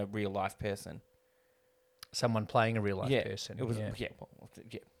has been a real life person. Someone playing a real life person. It was yeah.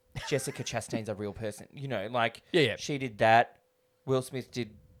 Jessica Chastain's a real person. You know, like Yeah. she did that. Will Smith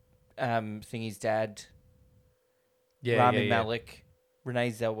did Thingy's dad. Rami Malek,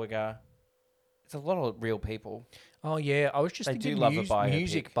 Renee Zellweger. It's a lot of real people. Oh yeah, I was just They thinking do love a biopic.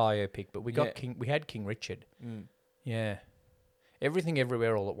 music biopic, but we got Yeah. We had King Richard. Mm. Yeah, Everything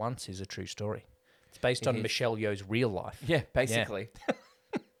Everywhere All at Once is a true story. It's based It on is. Michelle Yeoh's real life. Yeah, basically.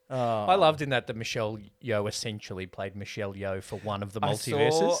 I loved in that Michelle Yeoh essentially played Michelle Yeoh for one of the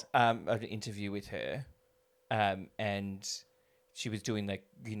multiverses. I saw an interview with her, and she was doing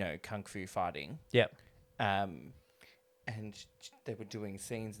kung fu fighting. Yeah. And they were doing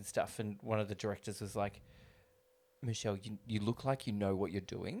scenes and stuff, and one of the directors was like, "Michelle, you look like you know what you're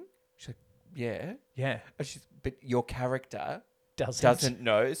doing." She's like, "Yeah." Yeah. But your character Doesn't.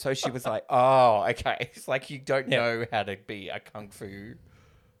 know. So she was like, "Oh, okay." It's like you don't Yeah. know how to be a kung fu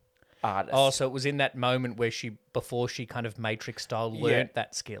artist. Oh, so it was in that moment where before she kind of Matrix style learnt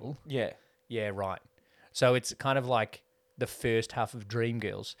that skill. yeah. Yeah, right. So it's kind of like the first half of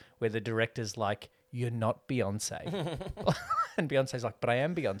Dreamgirls where the director's like, "You're not Beyonce." And Beyonce's like, "But I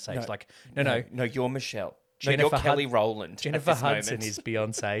am Beyonce." It's like, no. No, you're Michelle. Jennifer no, you're Kelly Rowland. Jennifer at this Hudson moment. is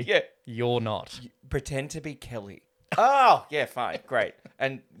Beyonce. Yeah. You're not. Pretend to be Kelly. Oh, yeah, fine, great.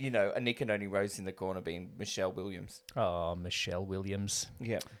 And Anika Noni Rose in the corner being Michelle Williams. Oh, Michelle Williams.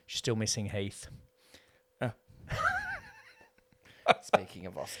 Yeah. She's still missing Heath. Speaking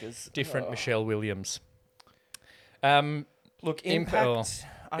of Oscars, Different Michelle Williams. Look, impact.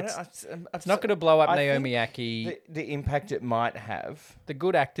 It's not going to blow up I Naomi think Ackie. The impact it might have. The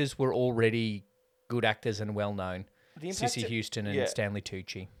good actors were already good actors and well known. The impact Sissy Houston and Stanley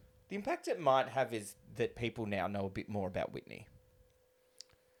Tucci. The impact it might have is that people now know a bit more about Whitney.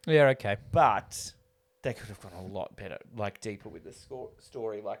 Yeah, okay. But they could have gone a lot better, like deeper with the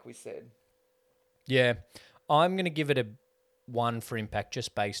story, like we said. Yeah. I'm going to give it a 1 for impact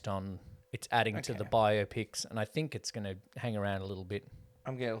just based on it's adding to the biopics, and I think it's going to hang around a little bit.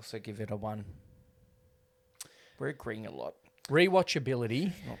 I'm going to also give it a 1. We're agreeing a lot.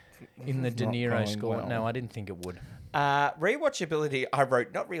 Rewatchability in the De not Niro going score. well. No, I didn't think it would. Rewatchability, I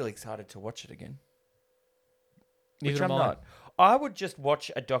wrote, not really excited to watch it again. Neither Which am I'm I. not. I would just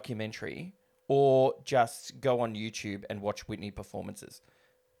watch a documentary or just go on YouTube and watch Whitney performances.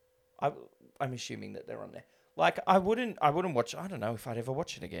 I'm assuming that they're on there. Like, I wouldn't watch, I don't know if I'd ever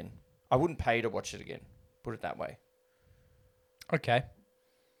watch it again. I wouldn't pay to watch it again. Put it that way. Okay.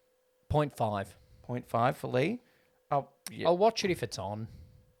 0.5. 0.5 for Lee. Oh, yeah. I'll watch it if it's on,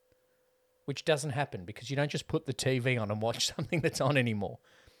 which doesn't happen because you don't just put the TV on and watch something that's on anymore.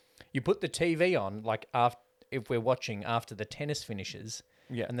 You put the TV on, like, if we're watching after the tennis finishes,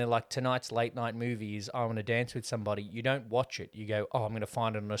 and they're like, tonight's late night movie is I Want to Dance with Somebody. You don't watch it. You go, oh, I'm going to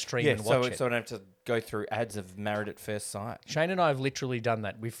find it on a stream and watch it. So I don't have to go through ads of Married at First Sight. Shane and I have literally done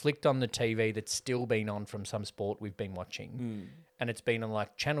that. We've flicked on the TV that's still been on from some sport we've been watching. And it's been on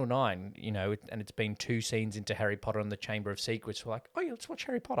like Channel 9, and it's been 2 scenes into Harry Potter and the Chamber of Secrets. We're like, oh yeah, let's watch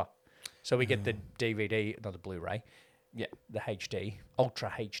Harry Potter. So we get the DVD, not the Blu-ray. Yeah. The HD, Ultra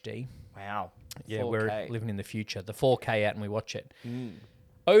HD. Wow. Yeah, 4K. we're living in the future. The 4K out and we watch it.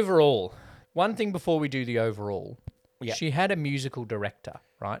 Overall, one thing before we do the overall, she had a musical director,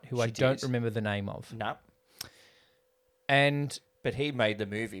 right, who I don't remember the name of. No. But he made the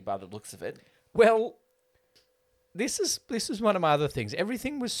movie by the looks of it. Well, this is one of my other things.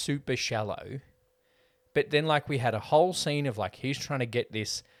 Everything was super shallow, but then like we had a whole scene of like he's trying to get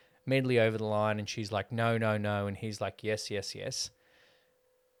this medley over the line and she's like, no, no, no. And he's like, yes, yes, yes.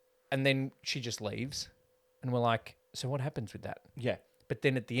 And then she just leaves. And we're like, so what happens with that? Yeah. But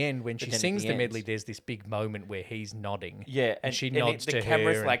then at the end, when she then at sings the the end- medley, there's this big moment where he's nodding. Yeah, and she nods to her. The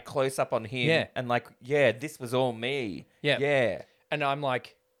camera's and- like close up on him. Yeah. And like, yeah, this was all me. Yeah. Yeah. And I'm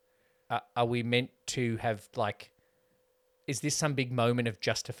like, are we meant to have like, is this some big moment of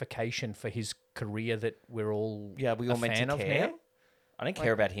justification for his career that we're all Yeah, we all a meant fan to of care. now? I don't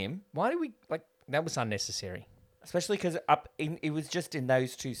care about him. Why do we like that was unnecessary? Especially because it was just in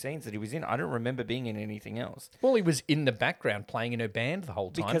those 2 scenes that he was in. I don't remember being in anything else. Well, he was in the background playing in her band the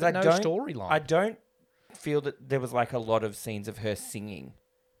whole time, Because but I no don't storyline. I don't feel that there was like a lot of scenes of her singing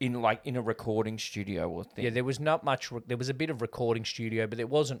in a recording studio or thing. Yeah, there was not much. There was a bit of recording studio, but there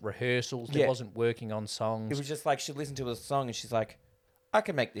wasn't rehearsals. There Yeah. wasn't working on songs. It was just like she listened to a song and she's like, I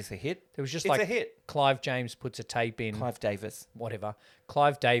can make this a hit. There was just It's like a hit. Clive James puts a tape in. Clive Davis. Whatever.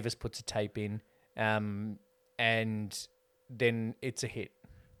 Clive Davis puts a tape in, and then it's a hit.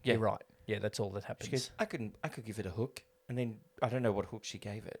 Yeah. You're right. Yeah, that's all that happens. She goes, I could give it a hook. And then I don't know what hook she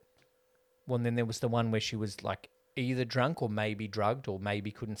gave it. Well, and then there was the one where she was like either drunk or maybe drugged or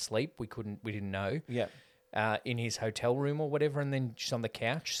maybe couldn't sleep. We didn't know. Yeah. In his hotel room or whatever, and then she's on the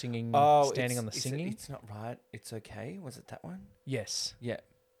couch singing, standing on the singing. It's not right. It's okay. Was it that one? Yes. Yeah.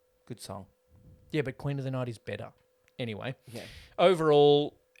 Good song. Yeah, but Queen of the Night is better. Anyway, Yeah.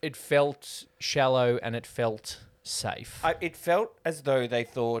 overall, it felt shallow and it felt safe. It felt as though they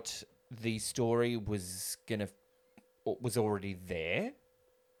thought the story was already there,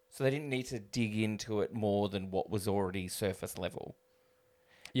 so they didn't need to dig into it more than what was already surface level.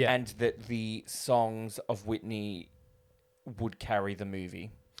 Yeah. And that the songs of Whitney would carry the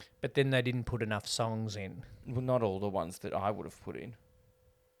movie. But then they didn't put enough songs in. Well, not all the ones that I would have put in.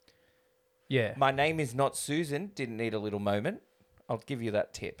 Yeah. My Name Is Not Susan didn't need a little moment. I'll give you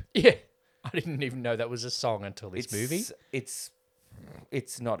that tip. Yeah. I didn't even know that was a song until this movie.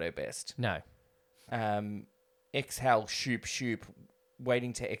 It's not her best. No. Exhale, shoop, shoop,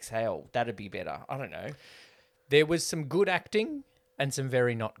 waiting to exhale. That'd be better. I don't know. There was some good acting and some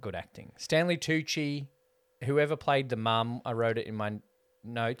very not good acting. Stanley Tucci, whoever played the mum, I wrote it in my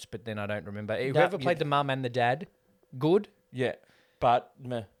notes, but then I don't remember. Whoever played the mum and the dad, good. Yeah, but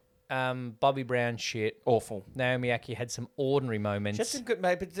meh. Bobby Brown, shit. Awful. Naomi Aki had some ordinary moments. Just some good,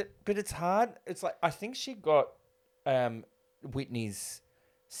 mate, but it's hard. It's like I think she got Whitney's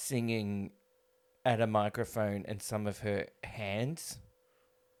singing at a microphone and some of her hands.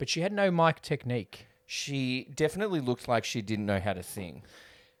 But she had no mic technique. She definitely looked like she didn't know how to sing.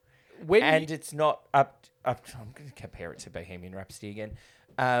 It's not up. I'm going to compare it to Bohemian Rhapsody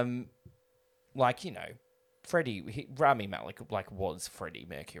again. Like, you know, Rami Malek was Freddie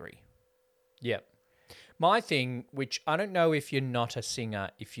Mercury. Yep. My thing, which I don't know if you're not a singer,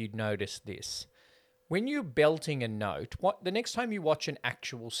 if you'd notice this, when you're belting a note, the next time you watch an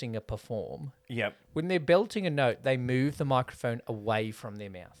actual singer perform, Yep. when they're belting a note, they move the microphone away from their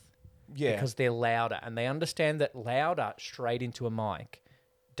mouth. Yeah. Because they're louder, and they understand that louder straight into a mic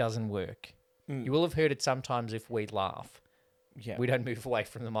doesn't work. You will have heard it sometimes if we laugh. Yeah. We don't move away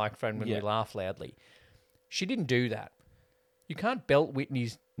from the microphone when Yeah. we laugh loudly. She didn't do that. You can't belt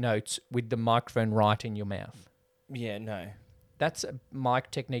Whitney's notes with the microphone right in your mouth. Yeah, no. That's a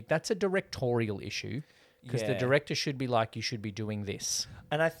mic technique. That's a directorial issue because the Yeah. director should be like, you should be doing this.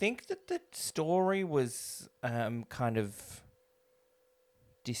 And I think that the story was kind of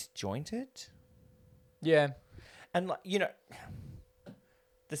disjointed. Yeah. And, like, you know,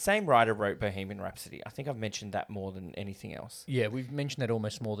 the same writer wrote Bohemian Rhapsody. I think I've mentioned that more than anything else. Yeah, we've mentioned that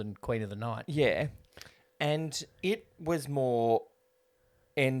almost more than Queen of the Night. Yeah. And it was more,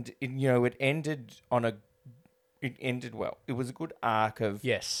 it ended well. It was a good arc of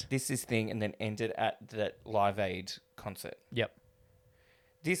Yes. this thing and then ended at that Live Aid concert. Yep.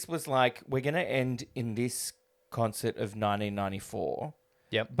 This was like, we're going to end in this concert of 1994.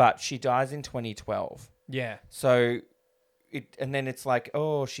 Yep. But she dies in 2012. Yeah. So and then it's like,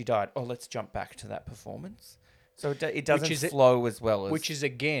 oh, she died. Oh, let's jump back to that performance. So it doesn't flow as well as... Which is,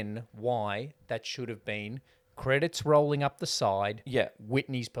 again, why that should have been credits rolling up the side, Yeah.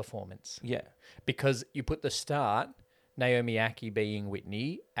 Whitney's performance. Yeah. Because you put the start, Naomi Aki being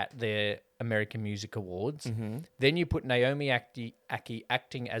Whitney at the American Music Awards. Mm-hmm. Then you put Naomi Aki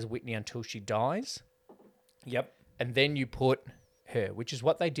acting as Whitney until she dies. Yep. And then you put her, which is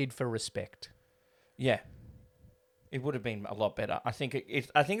what they did for Respect. Yeah. It would have been a lot better. I think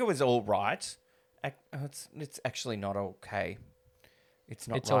it was all right. It's actually not okay. It's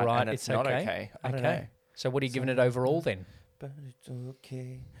not It's right. all right. And it's not okay. I don't know. So what are you giving it overall then? But it's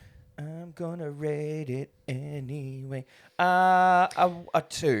okay. I'm gonna rate it anyway. A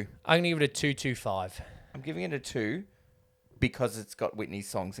 2. I'm going to give it a 2.25. I'm giving it a 2 because it's got Whitney's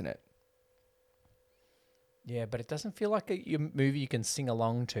songs in it. Yeah, but it doesn't feel like a movie you can sing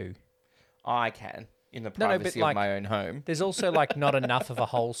along to. I can in the No, but privacy like- of my own home. There's also like not enough of a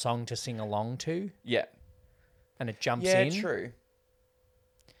whole song to sing along to, Yeah. and it jumps Yeah, in. true.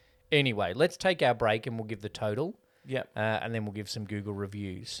 Anyway, let's take our break and we'll give the total, Yeah. and then we'll give some Google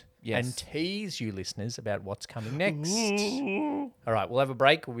reviews Yes. and tease you listeners about what's coming next. All right, we'll have a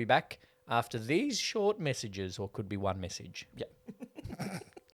break. We'll be back after these short messages, or could be one message. Yeah.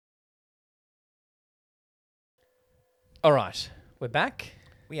 All right, we're back.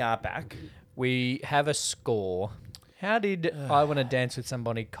 We are back. We have a score. How did I Want to Dance with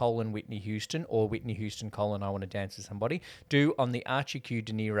Somebody, Whitney Houston, or Whitney Houston, I Want to Dance with Somebody, do on the Archie Q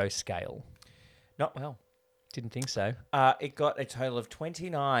De Niro scale? Not well. Didn't think so. It got a total of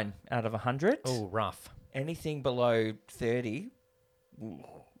 29 out of 100. Oh, rough. Anything below 30,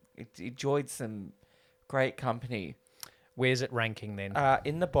 it enjoyed some great company. Where's it ranking then?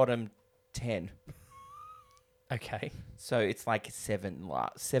 In the bottom 10. Okay. So it's like seventh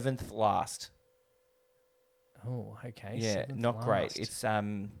last. Oh, okay. Yeah, Seventh not great.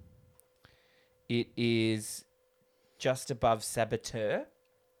 last. It is just above Saboteur.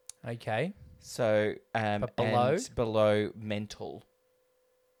 Okay. So But below? and below Mental.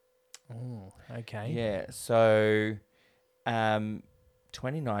 Oh, okay. Yeah. So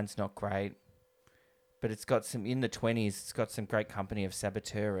 29's not great. But it's got some in the 20s. It's got some great company of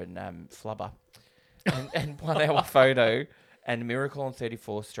Saboteur and Flubber, and 1 Hour Photo, and Miracle on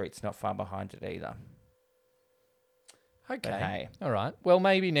 34th Street's not far behind it either. Okay. But hey, All right. Well,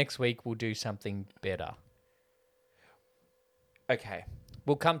 maybe next week we'll do something better. okay,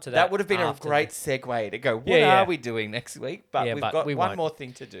 We'll come to that. that would have been a after great the- segue to go. What Yeah. are we doing next week? But Yeah, we've but got we one won't. more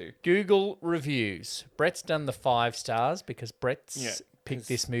thing to do. Google reviews. Brett's done the 5 stars because Brett's Yeah, picked 'cause-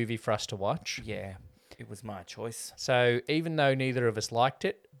 this movie for us to watch. Yeah, it was my choice. So even though neither of us liked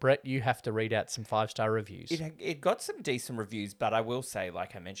it, Brett, you have to read out some 5-star reviews. It got some decent reviews, but I will say,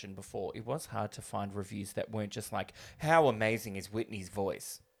 like I mentioned before, it was hard to find reviews that weren't just like, "How amazing is Whitney's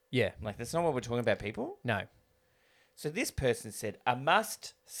voice?" Yeah. Like that's not what we're talking about, people. No. So this person said, a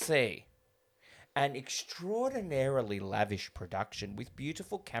must see. An extraordinarily lavish production with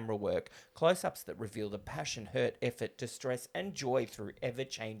beautiful camera work, close-ups that reveal the passion, hurt, effort, distress, and joy through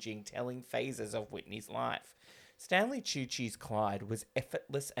ever-changing telling phases of Whitney's life. Stanley Tucci's Clyde was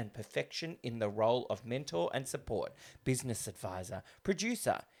effortless and perfection in the role of mentor and support, business advisor,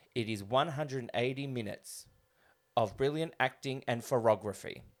 producer. It is 180 minutes of brilliant acting and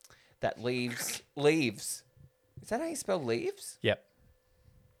photography that leaves... Is that how you spell leaves? Yep.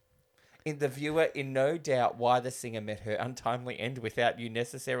 In the viewer in no doubt why the singer met her untimely end without you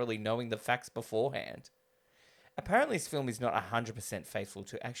necessarily knowing the facts beforehand. Apparently this film is not 100% faithful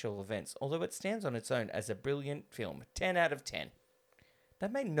to actual events, although it stands on its own as a brilliant film. 10 out of 10.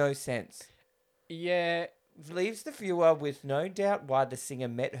 That made no sense. Yeah. Leaves the viewer with no doubt why the singer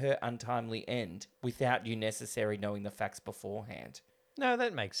met her untimely end without you necessarily knowing the facts beforehand. No,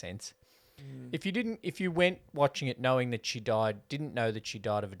 that makes sense. If you went watching it knowing that she died, didn't know that she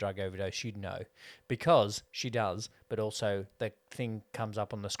died of a drug overdose, you'd know. Because she does, but also the thing comes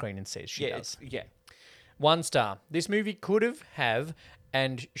up on the screen and says she does. Yeah. 1 star. This movie could have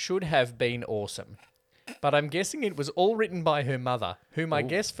and should have been awesome. But I'm guessing it was all written by her mother, whom I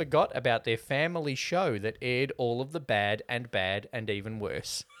guess forgot about their family show that aired all of the bad and even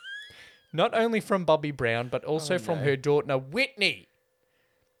worse. Not only from Bobby Brown, but also from her daughter Whitney.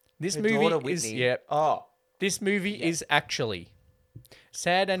 This Her movie daughter is Whitney. Oh. This movie is actually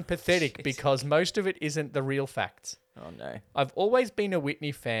sad and pathetic Shit. because most of it isn't the real facts. Oh no. I've always been a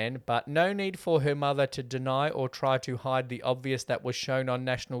Whitney fan, but no need for her mother to deny or try to hide the obvious that was shown on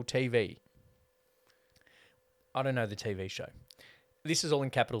national TV. I don't know the TV show. This is all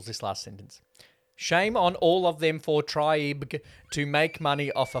in capitals, this last sentence. Shame on all of them for trying to make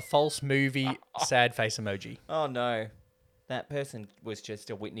money off a false movie, sad face emoji. Oh no. That person was just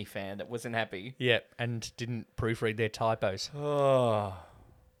a Whitney fan that wasn't happy. Yeah, and didn't proofread their typos. Oh.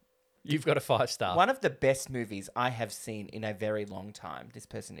 You've got a 5 star. One of the best movies I have seen in a very long time. This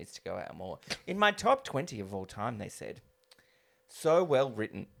person needs to go out more. In my top 20 of all time, they said. So well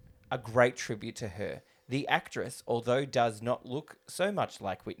written. A great tribute to her. The actress, although does not look so much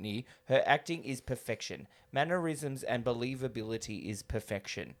like Whitney, her acting is perfection. Mannerisms and believability is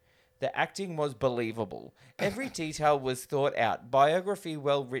perfection. The acting was believable. Every detail was thought out. Biography,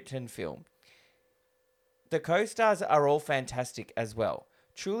 well-written film. The co-stars are all fantastic as well.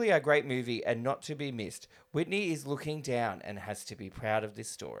 Truly a great movie and not to be missed. Whitney is looking down and has to be proud of this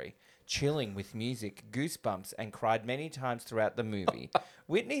story. Chilling with music, goosebumps, and cried many times throughout the movie.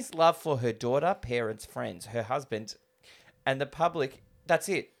 Whitney's love for her daughter, parents, friends, her husband, and the public, that's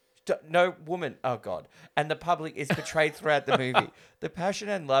it. No woman, oh God. And the public is portrayed throughout the movie. The passion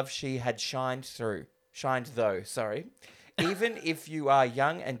and love she had shined though. Even if you are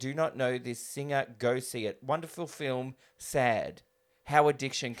young and do not know this singer, go see it. Wonderful film, sad. How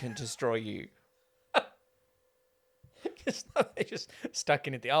addiction can destroy you. They just stuck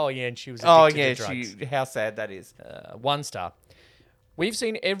in it. And she was addicted to drugs. How sad that is. 1 star. We've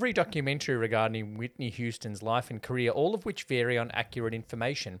seen every documentary regarding Whitney Houston's life and career, all of which vary on accurate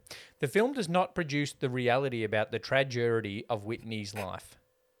information. The film does not produce the reality about the tragedy of Whitney's life.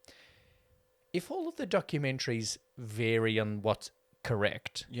 If all of the documentaries vary on what's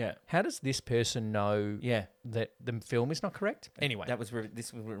correct, how does this person know that the film is not correct? Anyway.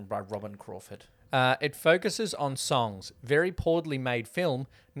 This was written by Robin Crawford. It focuses on songs. Very poorly made film.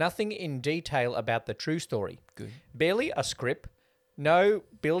 Nothing in detail about the true story. Good. Barely a script. No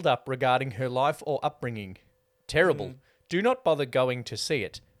build-up regarding her life or upbringing. Terrible. Do not bother going to see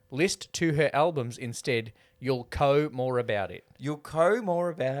it. List to her albums instead. You'll co more about it. You'll co more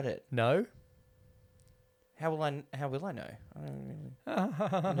about it. No? How will I know? I don't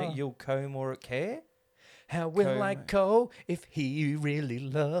really. No, you'll co more care? How will I co if he really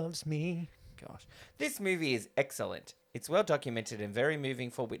loves me? Gosh. This movie is excellent. It's well documented and very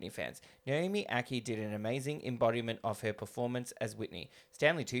moving for Whitney fans. Naomi Ackie did an amazing embodiment of her performance as Whitney.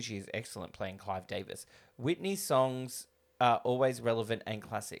 Stanley Tucci is excellent playing Clive Davis. Whitney's songs are always relevant and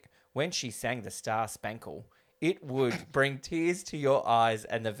classic. When she sang the Star Spangled, it would bring tears to your eyes,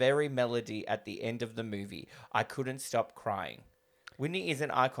 and the very melody at the end of the movie. I couldn't stop crying. Whitney is an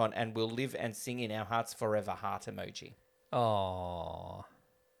icon and will live and sing in our hearts forever. Heart emoji. Oh.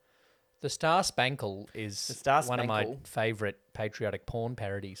 The Star Spangled is Star one of my Spangled. favourite patriotic porn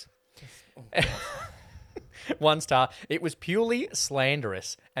parodies. 1 star. It was purely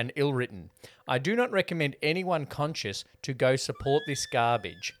slanderous and ill-written. I do not recommend anyone conscious to go support this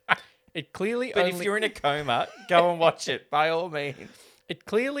garbage. It clearly But only... if you're in a coma, go and watch it, by all means. It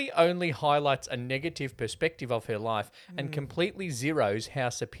clearly only highlights a negative perspective of her life and completely zeroes how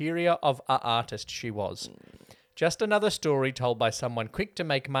superior of an artist she was. Just another story told by someone quick to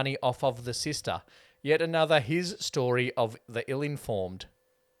make money off of the sister. Yet another his story of the ill-informed.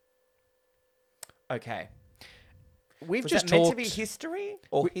 Okay. We've Was just that meant talked. to be history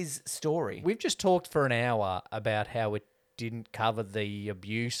or his story? We've just talked for an hour about how it didn't cover the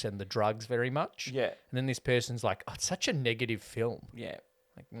abuse and the drugs very much. Yeah. And then this person's like, "Oh, it's such a negative film." Yeah.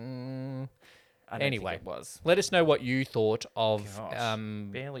 Like, I don't Anyway. think it was. let us know what you thought of Gosh,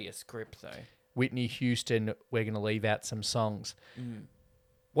 barely a script, though. Whitney Houston. We're going to leave out some songs.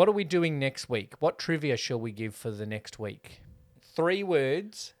 What are we doing next week? What trivia shall we give for the next week? 3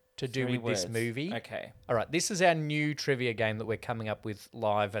 words to do 3 with this words. movie. Okay. All right, this is our new trivia game that we're coming up with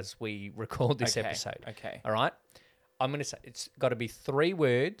live as we record this Okay, episode. okay. All right. I'm going to say it's got to be 3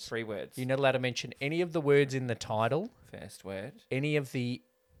 words. 3 words. You're not allowed to mention any of the words in the title, First word. any of the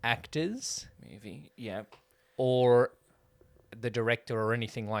actors, Movie. Yeah. or the director or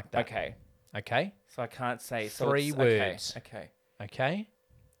anything like that. Okay. Okay? So I can't say... So 3 it's- words. Okay. Okay?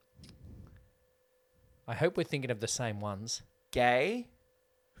 I hope we're thinking of the same ones. Gay.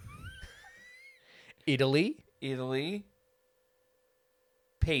 Italy. Italy.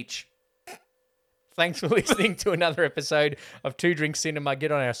 Peach. Thanks for listening to another episode of Two Drink Cinema.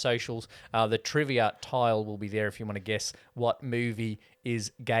 Get on our socials. The trivia tile will be there if you want to guess what movie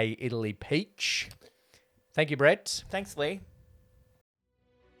is Gay Italy Peach. Thank you, Brett. Thanks, Lee.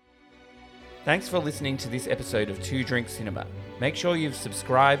 Thanks for listening to this episode of Two Drink Cinema. Make sure you've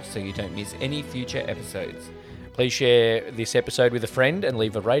subscribed so you don't miss any future episodes. Please share this episode with a friend and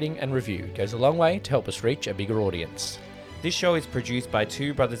leave a rating and review. It goes a long way to help us reach a bigger audience. This show is produced by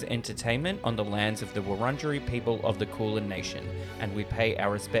Two Brothers Entertainment on the lands of the Wurundjeri people of the Kulin Nation, and we pay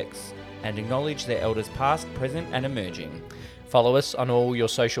our respects and acknowledge their elders past, present and emerging. Follow us on all your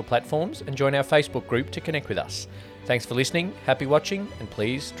social platforms and join our Facebook group to connect with us. Thanks for listening, happy watching, and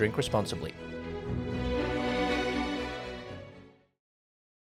please drink responsibly.